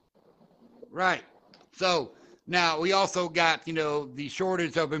regular. Right. So now we also got, the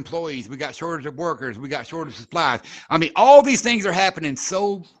shortage of employees. We got shortage of workers. We got shortage of supplies. I mean, all these things are happening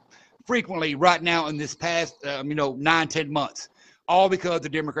so frequently right now in this past, 9-10 months, all because the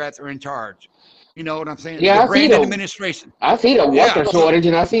Democrats are in charge. You know what I'm saying? Yeah, the Brandon administration. I see the worker shortage,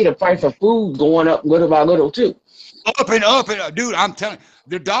 and I see the price of food going up little by little too. Up and up, dude. I'm telling you,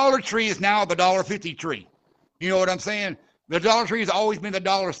 the Dollar Tree is now the $1.50 tree. You know what I'm saying? The Dollar Tree has always been the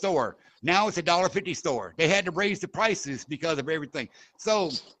dollar store. Now it's a $1.50 store. They had to raise the prices because of everything. So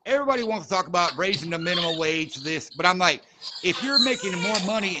everybody wants to talk about raising the minimum wage, but I'm like, if you're making more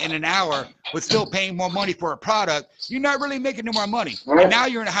money in an hour but still paying more money for a product, you're not really making no more money. Right. And now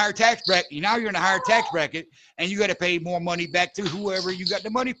you're in a higher tax bracket. And you got to pay more money back to whoever you got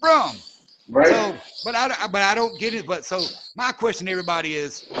the money from. Right. So, but I don't get it. But so my question to everybody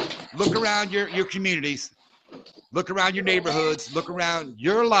is, look around your communities. Look around your neighborhoods, look around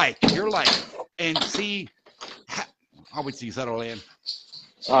your life, and see how would you settle in.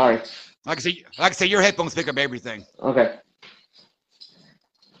 Sorry. Like I say, your headphones pick up everything. Okay.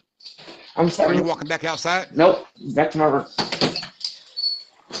 I'm sorry. Are you walking back outside? Nope. Back to my room.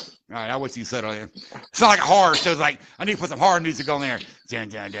 All right, I want you to settle in. It's not like a horror show. It's like, I need to put some horror music on there. It's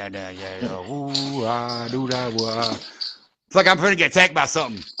like I'm going to get attacked by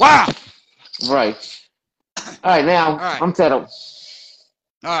something. Wow. Right. All right, now I'm settled.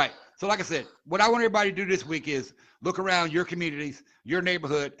 All right. So like I said, what I want everybody to do this week is look around your communities, your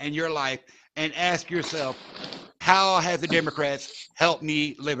neighborhood, and your life, and ask yourself, how has the Democrats helped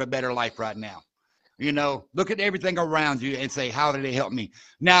me live a better life right now? Look at everything around you and say, how did they help me?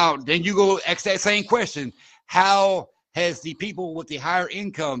 Now, then you go ask that same question. How has the people with the higher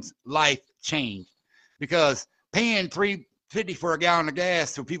incomes life changed? Because paying $3.50 for a gallon of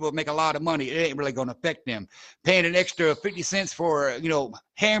gas to people that make a lot of money, it ain't really going to affect them. Paying an extra 50 cents for,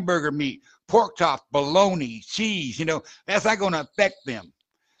 hamburger meat, pork chops, bologna, cheese, that's not going to affect them.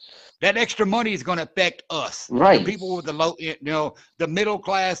 That extra money is going to affect us. Right. The people with the low, the middle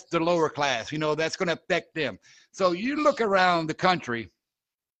class, the lower class, that's going to affect them. So you look around the country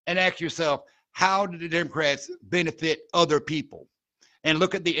and ask yourself, how did the Democrats benefit other people? And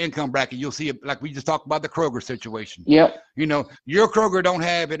look at the income bracket. You'll see it, like we just talked about the Kroger situation. Yep. Your Kroger don't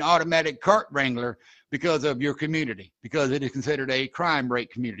have an automatic cart wrangler because of your community, because it is considered a crime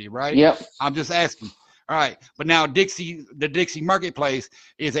rate community, right? Yep. I'm just asking. All right. But now the Dixie Marketplace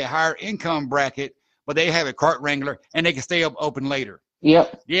is a higher income bracket, but they have a cart wrangler and they can stay open later.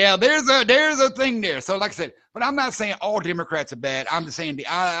 Yep. Yeah, there's a thing there. So like I said, but I'm not saying all Democrats are bad. I'm just saying the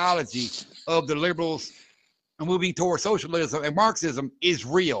ideology of the liberals moving towards socialism and Marxism is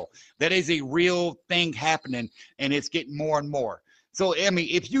real. That is a real thing happening, and it's getting more and more. So, I mean,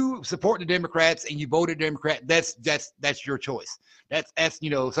 if you support the Democrats and you voted Democrat, that's your choice. That's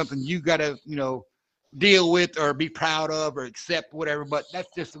something you got to, deal with or be proud of or accept, whatever. But that's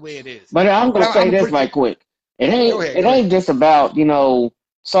just the way it is. But I'm going to say this right quick. It ain't just about,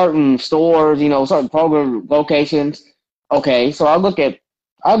 certain stores, certain program locations. Okay, so I told you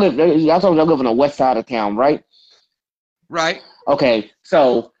I live on the west side of town, right? Right. Okay,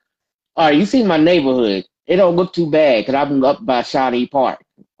 so, all right, you see my neighborhood. It don't look too bad because I'm up by Shawnee Park,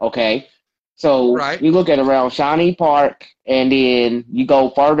 okay? So Right. you look at around Shawnee Park, and then you go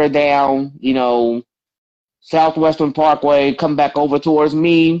further down, Southwestern Parkway, come back over towards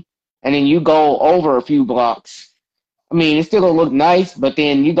me, and then you go over a few blocks. I mean, it still gonna look nice, but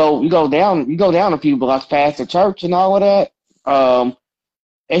then you go down a few blocks past the church and all of that.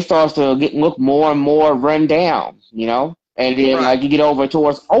 It starts to look more and more run down. And then Right. like you get over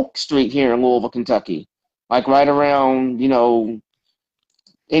towards Oak Street here in Louisville, Kentucky, like right around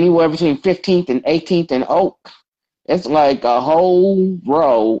anywhere between 15th and 18th and Oak. It's like a whole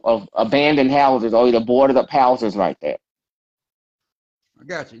row of abandoned houses or either boarded up houses right there. I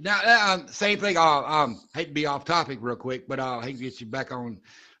got you. Now, same thing. Hate to be off topic real quick, but I hate to get you back on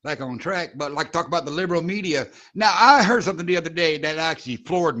track. But like talk about the liberal media. Now, I heard something the other day that actually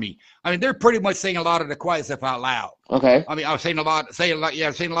floored me. I mean, they're pretty much saying a lot of the quiet stuff out loud. Okay. I mean, I was saying a lot of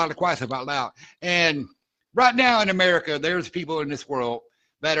the quiet stuff out loud. And right now in America, there's people in this world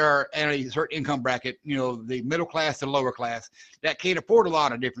that are in a certain income bracket, the middle class to lower class, that can't afford a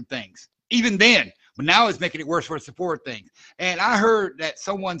lot of different things. Even then, but now it's making it worse for support things. And I heard that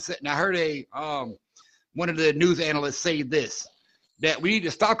someone said, and I heard one of the news analysts say this, that we need to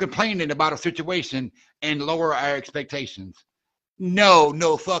stop complaining about a situation and lower our expectations. No,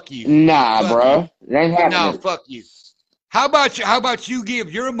 fuck you. Nah, Fuck bro. you. That ain't happening. No, fuck you. How about you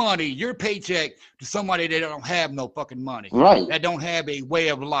give your money, your paycheck to somebody that don't have no fucking money, Right. that don't have a way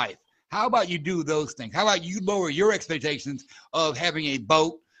of life? How about you do those things? How about you lower your expectations of having a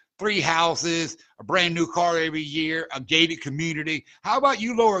boat, 3 houses, a brand new car every year, a gated community? How about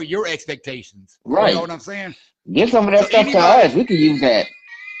you lower your expectations? Right. You know what I'm saying? Give some of that stuff to us. We could use that.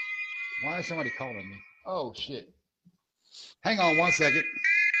 Why is somebody calling me? Oh, shit. Hang on 1 second.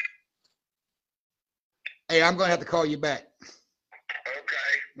 Hey, I'm going to have to call you back.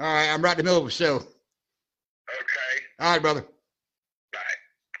 Okay. All right, I'm right in the middle of a show. Okay. All right, brother. Bye.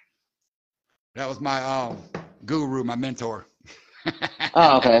 That was my guru, my mentor.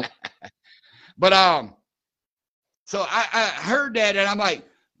 Oh, okay. But so I heard that, and I'm like,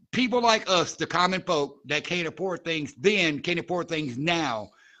 people like us, the common folk that can't afford things then, can't afford things now.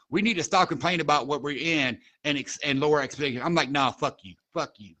 We need to stop complaining about what we're in and lower expectations. I'm like, nah, fuck you.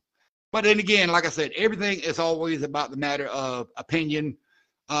 But then again, like I said, everything is always about the matter of opinion,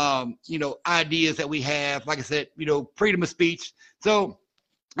 ideas that we have. Like I said, freedom of speech. So,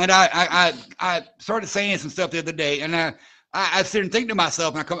 and I started saying some stuff the other day, and I sit and think to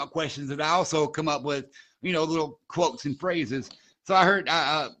myself, and I come up with questions, and I also come up with, little quotes and phrases. So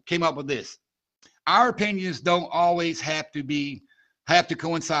I came up with this. Our opinions don't always have to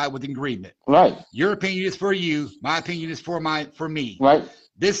coincide with agreement. Right. Your opinion is for you. My opinion is for me. Right.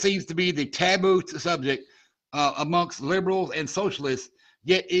 This seems to be the taboo subject amongst liberals and socialists,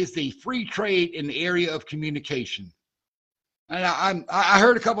 yet is the free trade in the area of communication. And I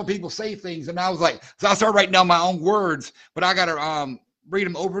heard a couple of people say things, and I was like, so I started writing down my own words, but I got to read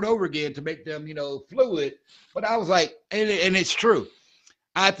them over and over again to make them, fluid. But I was like, and it's true.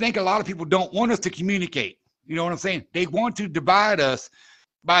 I think a lot of people don't want us to communicate. You know what I'm saying? They want to divide us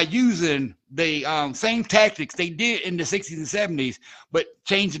by using the same tactics they did in the 60s and 70s, but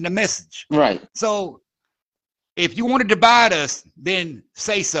changing the message. Right. So if you want to divide us, then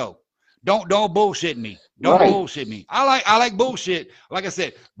say so. Don't bullshit me. Don't bullshit me. I like bullshit. Like I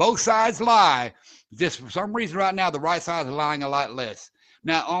said, both sides lie. Just for some reason right now, the right side is lying a lot less.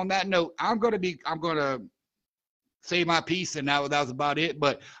 Now, on that note, I'm gonna say my piece, and that was about it.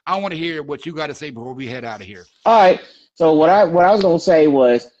 But I want to hear what you got to say before we head out of here. All right. So what I was gonna say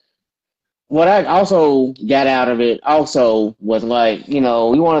was, what I also got out of it also was like, we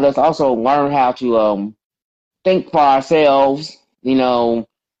wanted us to also learn how to think for ourselves. Because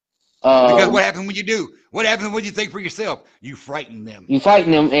what happens when you do? What happens when you think for yourself? You frighten them. You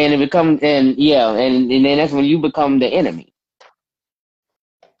frighten them, and it becomes, and then that's when you become the enemy.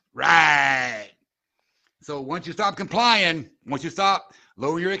 Right. So once you stop complying, once you stop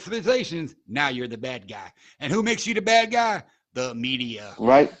lowering your expectations, now you're the bad guy. And who makes you the bad guy? The media.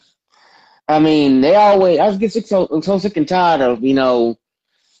 Right. I mean, I was getting so sick and tired of,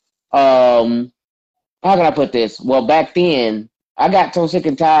 how can I put this? Well, back then, I got so sick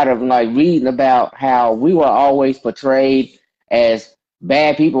and tired of like reading about how we were always portrayed as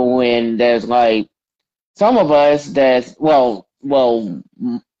bad people when there's like some of us that's I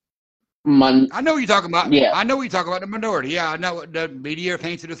know what you're talking about. Yeah. I know what you're talking about, the minority. Yeah, I know the media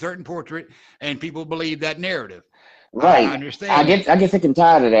painted a certain portrait, and people believe that narrative. Right. I understand. I get sick and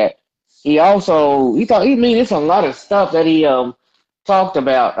tired of that. It's a lot of stuff that he talked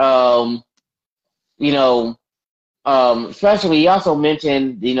about. Especially he also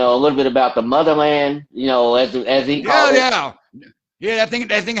mentioned, a little bit about the motherland, as he called it. Yeah, that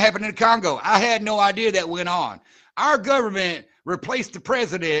thing happened in the Congo. I had no idea that went on. Our government replaced the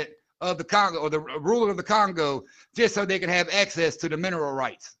president of the Congo or the ruler of the Congo just so they can have access to the mineral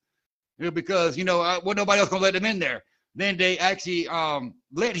rights. Because well, nobody else gonna let them in there. Then they actually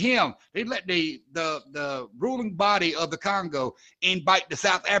let him. They let the ruling body of the Congo invite the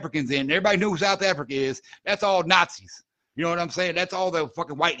South Africans in. Everybody knew who South Africa is. That's all Nazis. You know what I'm saying? That's all the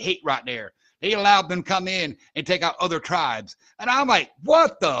fucking white hate right there. They allowed them to come in and take out other tribes. And I'm like,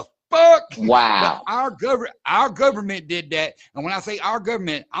 what the fuck? Wow. But our government did that. And when I say our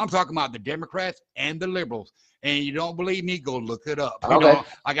government, I'm talking about the Democrats and the liberals. And you don't believe me, go look it up. Okay. You know,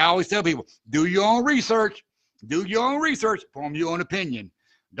 like I always tell people, do your own research. Do your own research, form your own opinion.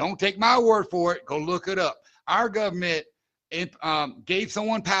 Don't take my word for it. Go look it up. Our government gave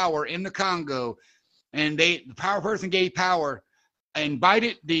someone power in the Congo, and the power person gave power,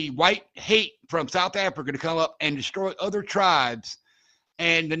 invited the white hate from South Africa to come up and destroy other tribes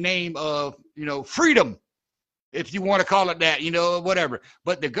in the name of, freedom, if you want to call it that, whatever.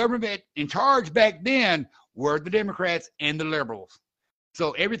 But the government in charge back then were the Democrats and the liberals.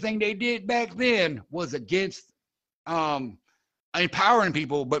 So everything they did back then was against empowering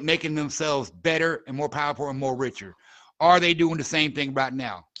people, but making themselves better and more powerful and more richer. Are they doing the same thing right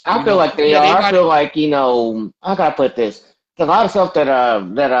now? I feel like they are. I feel like, I gotta put this. There's a lot of stuff that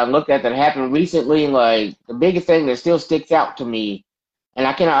I looked at that happened recently. Like the biggest thing that still sticks out to me, and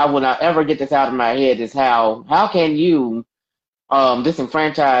I will not ever get this out of my head, is how can you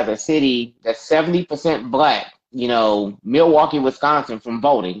disenfranchise a city that's 70% black, Milwaukee, Wisconsin, from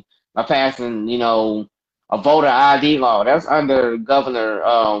voting by passing, a voter ID law. That's under Governor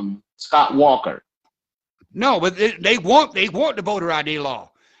Scott Walker. No, but they want the voter ID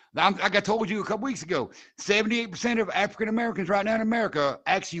law. Like I told you a couple weeks ago, 78% of African Americans right now in America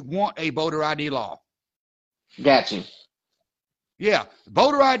actually want a voter ID law. Gotcha. Yeah,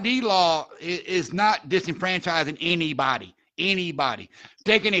 voter ID law is not disenfranchising anybody.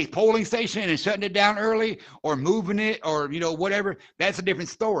 Taking a polling station and shutting it down early or moving it or whatever, that's a different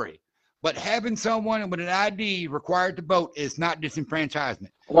story. But having someone with an ID required to vote is not disenfranchisement.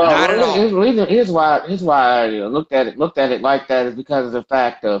 Well, not at all. Here's why I looked at it like that is because of the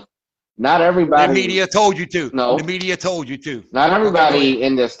fact of not everybody. The media told you to. No, the media told you to. Not everybody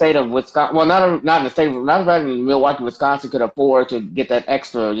in the state of Wisconsin. Well, not in the state. Not everybody in Milwaukee, Wisconsin could afford to get that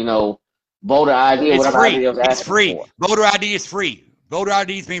extra, voter ID. It's free. ID It's free. For. Voter ID is free. Voter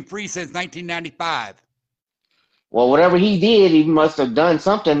ID has been free since 1995. Well, whatever he did, he must have done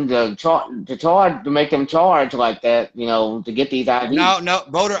something to make them charge like that, to get these IDs. No,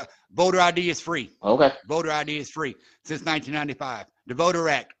 voter ID is free. Okay. Voter ID is free since 1995. The Voter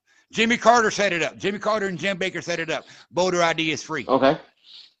Act. Jimmy Carter set it up. Jimmy Carter and Jim Baker set it up. Voter ID is free. Okay.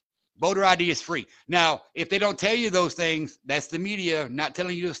 Voter ID is free. Now, if they don't tell you those things, that's the media not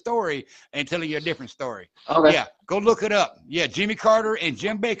telling you a story and telling you a different story. Okay. Yeah, go look it up. Yeah, Jimmy Carter and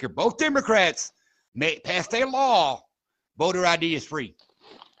Jim Baker, both Democrats, passed a law. Voter ID is free.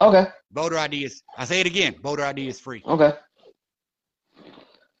 Okay. Voter ID is, I say it again, voter ID is free. Okay.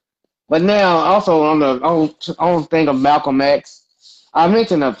 But now, also on the on thing of Malcolm X, I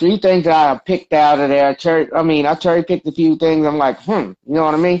mentioned a few things that I picked out of there. I cherry picked a few things. I'm like, you know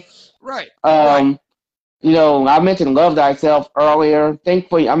what I mean? Right. Right. I mentioned love thyself earlier. Think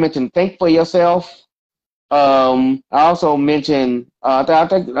for yourself. I also mentioned. I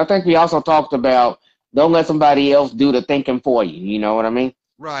think we also talked about don't let somebody else do the thinking for you. You know what I mean?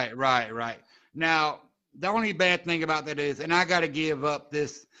 Right. Now, the only bad thing about that is, and I got to give up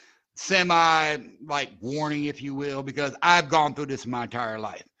this warning, if you will, because I've gone through this my entire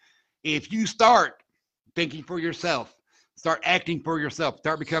life. If you start thinking for yourself, start acting for yourself,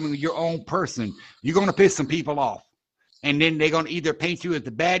 start becoming your own person, you're going to piss some people off. And then they're going to either paint you as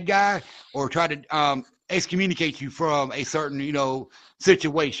the bad guy or try to excommunicate you from a certain,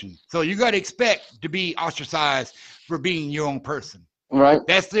 situation. So you got to expect to be ostracized for being your own person. Right.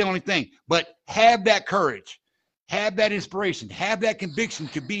 That's the only thing. But have that courage. Have that inspiration, have that conviction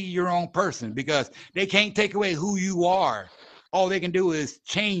to be your own person, because they can't take away who you are. All they can do is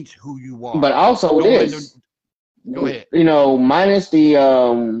change who you are. But also go ahead. Minus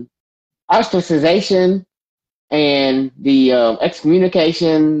the ostracization and the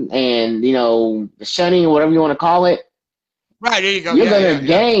excommunication and, the shunning or whatever you want to call it. Right, there you go. You're going to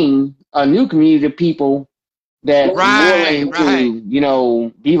gain a new community of people that willing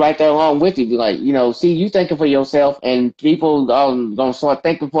to, be right there along with you. Be like, see, you thinking for yourself, and people gonna start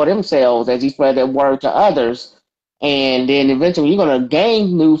thinking for themselves as you spread that word to others. And then eventually you're gonna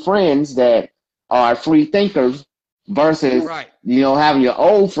gain new friends that are free thinkers versus having your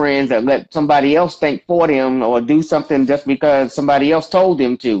old friends that let somebody else think for them or do something just because somebody else told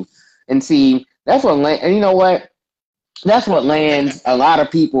them to. And see, that's what, and you know what? That's what lands a lot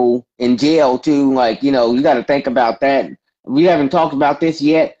of people in jail too. Like, you got to think about that. We haven't talked about this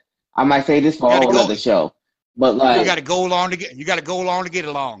yet. I might say this for a whole other show, but like, you got to go along to get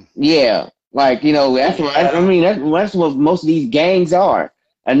along. Yeah, like that's what I mean. That's what most of these gangs are.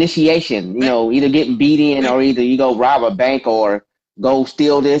 Initiation. Either getting beat in or either you go rob a bank or go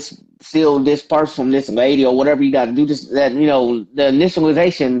steal this purse from this lady or whatever you got to do. The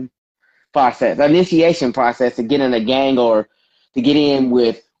initiation process to get in a gang or to get in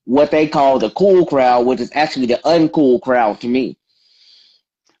with what they call the cool crowd, which is actually the uncool crowd to me.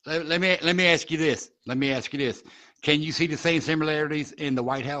 Let me ask you this. Can you see the same similarities in the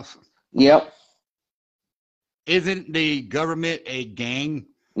White House? Yep. Isn't the government a gang?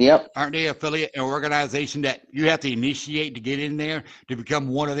 Yep. Aren't they affiliate an organization that you have to initiate to get in there to become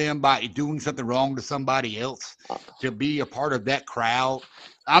one of them by doing something wrong to somebody else to be a part of that crowd?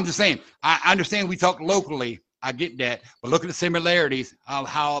 I'm just saying, I understand we talk locally. I get that. But look at the similarities of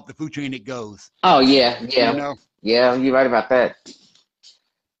how up the food chain it goes. Oh, yeah. Yeah, you're right about that.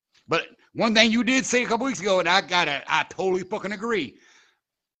 But one thing you did say a couple weeks ago, and I totally fucking agree.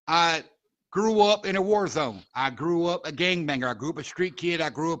 I grew up in a war zone. I grew up a gangbanger. I grew up a street kid. I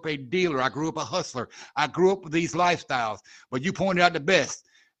grew up a dealer. I grew up a hustler. I grew up with these lifestyles. But you pointed out the best.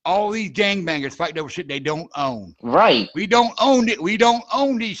 All these gangbangers fight over shit they don't own. Right. We don't own it. We don't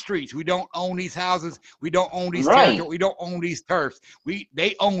own these streets. We don't own these houses. We don't own these territories. We don't own these turfs.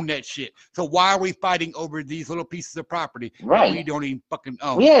 They own that shit. So why are we fighting over these little pieces of property that we don't even fucking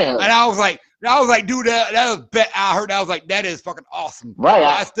own? Yeah. And I was like, dude, that was I heard. I was like, that is fucking awesome. Right.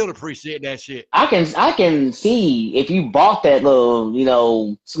 I still appreciate that shit. I can see if you bought that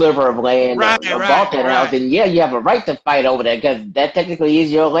little sliver of land or bought that house, then yeah, you have a right to fight over that because that technically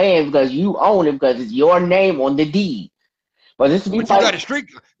is your land because you own it because it's your name on the deed. But you got a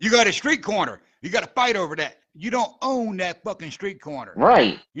street corner. You got to fight over that. You don't own that fucking street corner.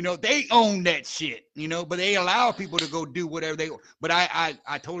 Right. They own that shit, but they allow people to go do whatever they want. But I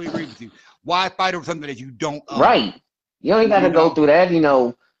totally agree with you. Why fight over something that you don't own? Right. You ain't got to go through that,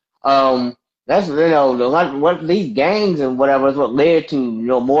 That's what these gangs and whatever is what led to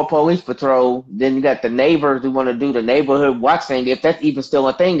more police patrol. Then you got the neighbors who want to do the neighborhood watch thing, if that's even still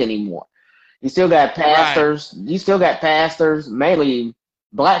a thing anymore. You still got pastors. Right. You still got pastors, mainly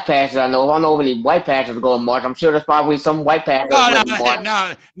black pastors. I don't know if any white pastors go and march. I'm sure there's probably some white pastors.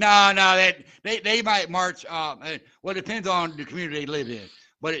 No. They might march. Well, it depends on the community they live in.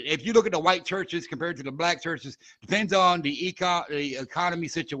 But if you look at the white churches compared to the black churches, depends on the economy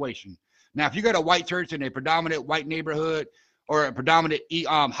situation. Now, if you got a white church in a predominant white neighborhood or a predominant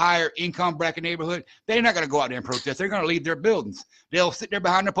higher income bracket neighborhood, they're not going to go out there and protest. They're going to leave their buildings. They'll sit there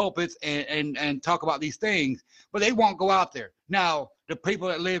behind the pulpits and talk about these things, but they won't go out there. Now, the people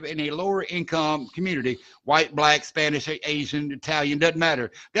that live in a lower income community, white, black, Spanish, Asian, Italian, doesn't matter.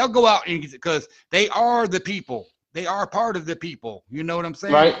 They'll go out because they are the people. They are part of the people. You know what I'm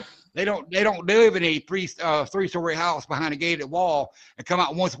saying? Right. They don't live in a three-story house behind a gated wall and come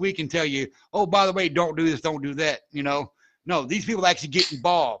out once a week and tell you, oh, by the way, don't do this, don't do that. No, these people actually get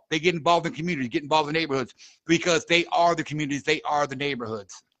involved. They get involved in communities, get involved in neighborhoods because they are the communities. They are the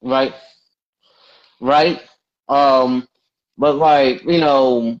neighborhoods. Right. But like,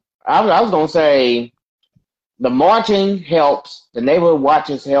 I was going to say the marching helps. The neighborhood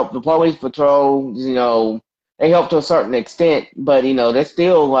watches help. The police patrols, they help to a certain extent, but they're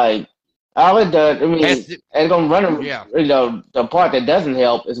still like all it does. I mean, it's gonna run them. Yeah. The part that doesn't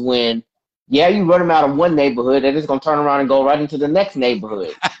help is when, you run them out of one neighborhood, they're just gonna turn around and go right into the next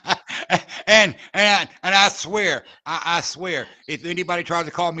neighborhood. and I swear, if anybody tries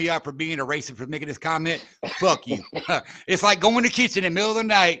to call me out for being a racist for making this comment, fuck you. It's like going to the kitchen in the middle of the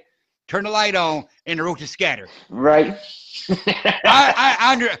night, turn the light on, and the roaches scatter. Right.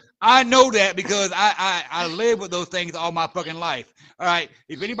 I know that because I live with those things all my fucking life. All right.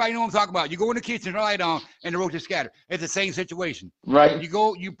 If anybody know what I'm talking about, you go in the kitchen, turn the light on, and the roaches scatter. It's the same situation. Right. You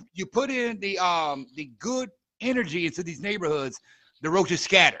put in the good energy into these neighborhoods, the roaches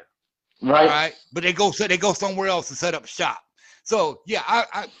scatter. Right. All right. But they go somewhere else to set up shop. So yeah,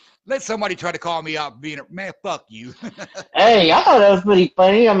 I let somebody try to call me out being man, fuck you. Hey, I thought that was pretty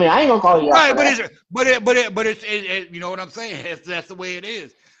funny. I mean, I ain't gonna call you out. Right, but it's you know what I'm saying? That's the way it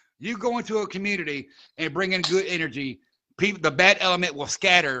is. You go into a community and bring in good energy, the bad element will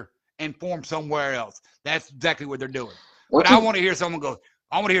scatter and form somewhere else. That's exactly what they're doing. But I want to hear someone go,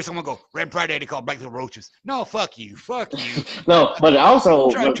 Red Friday, they call black little roaches. No, fuck you. No, but also,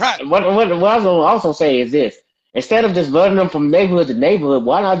 what I will also say is this. Instead of just running them from neighborhood to neighborhood,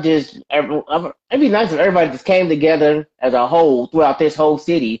 why not just? It'd be nice if everybody just came together as a whole throughout this whole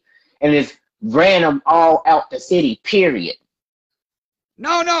city and just ran them all out the city. Period.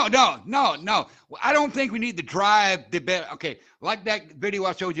 No. I don't think we need to drive the bed. Okay, like that video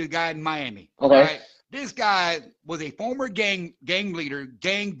I showed you, the guy in Miami. Okay. Right? This guy was a former gang leader,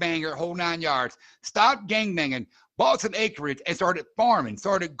 gang banger, whole 9 yards. Stopped gang banging, bought some acreage, and started farming,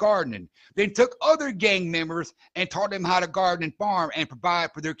 started gardening. Then took other gang members and taught them how to garden and farm and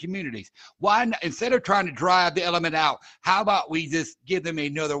provide for their communities. Why not, instead of trying to drive the element out, how about we just give them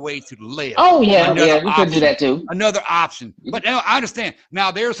another way to live? Oh yeah, we could do that too. Another option. But now I understand.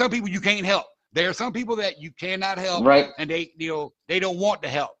 Now there are some people you can't help. There are some people that you cannot help, right? And they don't want to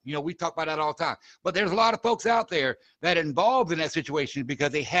help. We talk about that all the time. But there's a lot of folks out there that are involved in that situation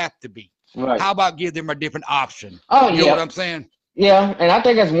because they have to be. Right. How about give them a different option? Oh, you know what I'm saying? Yeah, and I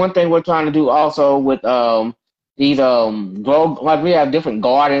think that's one thing we're trying to do also with these grow. Like we have different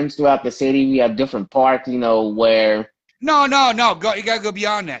gardens throughout the city. We have different parks, where. No. You gotta go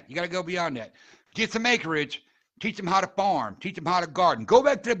beyond that. Get some acreage. Teach them how to farm. Teach them how to garden. Go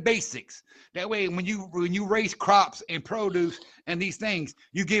back to the basics. That way, when you raise crops and produce and these things,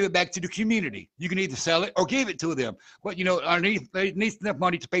 you give it back to the community. You can either sell it or give it to them. But underneath, they need enough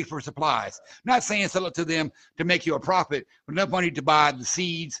money to pay for supplies. Not saying sell it to them to make you a profit, but enough money to buy the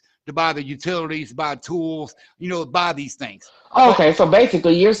seeds, to buy the utilities, buy tools, buy these things. Okay, so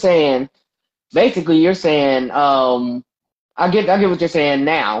basically you're saying, I get what you're saying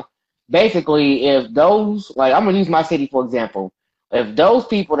now. Basically, if those, like, I'm gonna use my city for example. If those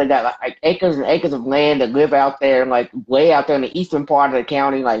people that got like acres and acres of land that live out there, like way out there in the eastern part of the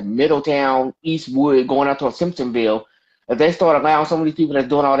county, like Middletown, Eastwood, going out to Simpsonville, if they start allowing some of these people that's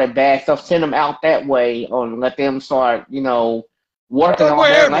doing all that bad stuff, send them out that way, or let them start, working on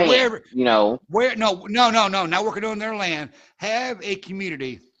their land. No, not working on their land. Have a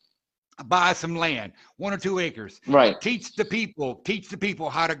community. Buy some land, 1 or 2 acres. Right. Teach the people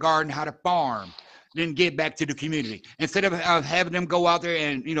how to garden, how to farm, then give back to the community. Instead of having them go out there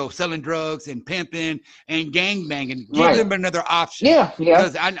and selling drugs and pimping and gang banging, give them another option. Yeah.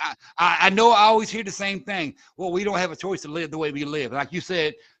 Because I know I always hear the same thing. Well, we don't have a choice to live the way we live. Like you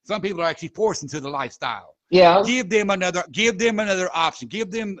said, some people are actually forced into the lifestyle. Yeah. Give them another option. Give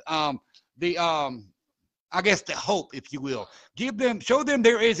them I guess the hope, if you will. Show them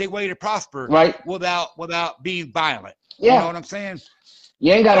there is a way to prosper, right? Without being violent. Yeah. You know what I'm saying?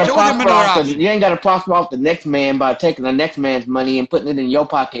 You ain't got to prosper off the next man by taking the next man's money and putting it in your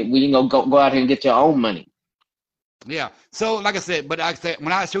pocket. We ain't gonna go out here and get your own money. Yeah. So, like I said,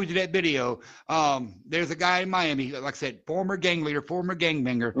 when I showed you that video, there's a guy in Miami, like I said, former gang leader, former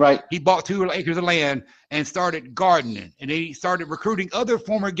gangbanger. Right. He bought 2 acres of land and started gardening, and he started recruiting other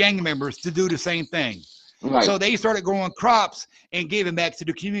former gang members to do the same thing. Right. So they started growing crops and giving back to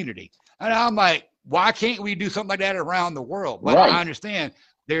the community. And I'm like, why can't we do something like that around the world? But I understand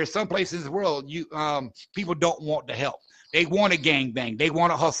there are some places in the world people don't want to help. They want to gangbang. They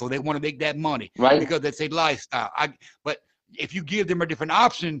want to hustle. They want to make that money. Right. Because that's a lifestyle. But if you give them a different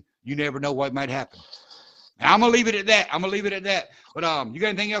option, you never know what might happen. And I'm going to leave it at that. But you got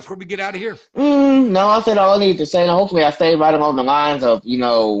anything else before we get out of here? No, I said all I need to say. And hopefully I stayed right along the lines of,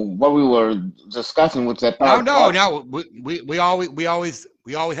 what we were discussing with that. No. We always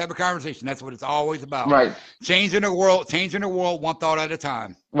have a conversation. That's what it's always about. Right. Changing the world one thought at a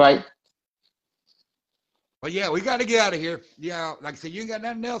time. Right. But yeah, we got to get out of here. Yeah, like I said, you ain't got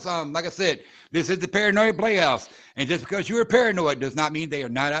nothing else. Like I said, this is the Paranoid Playhouse, and just because you're paranoid does not mean they are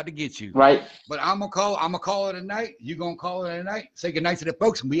not out to get you. Right. But I'm gonna call it a night. You gonna call it a night? Say good night to the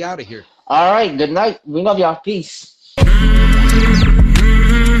folks, and we out of here. All right. Good night. We love y'all. Peace. You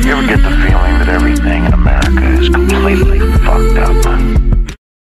ever get the feeling that everything in America is completely fucked up?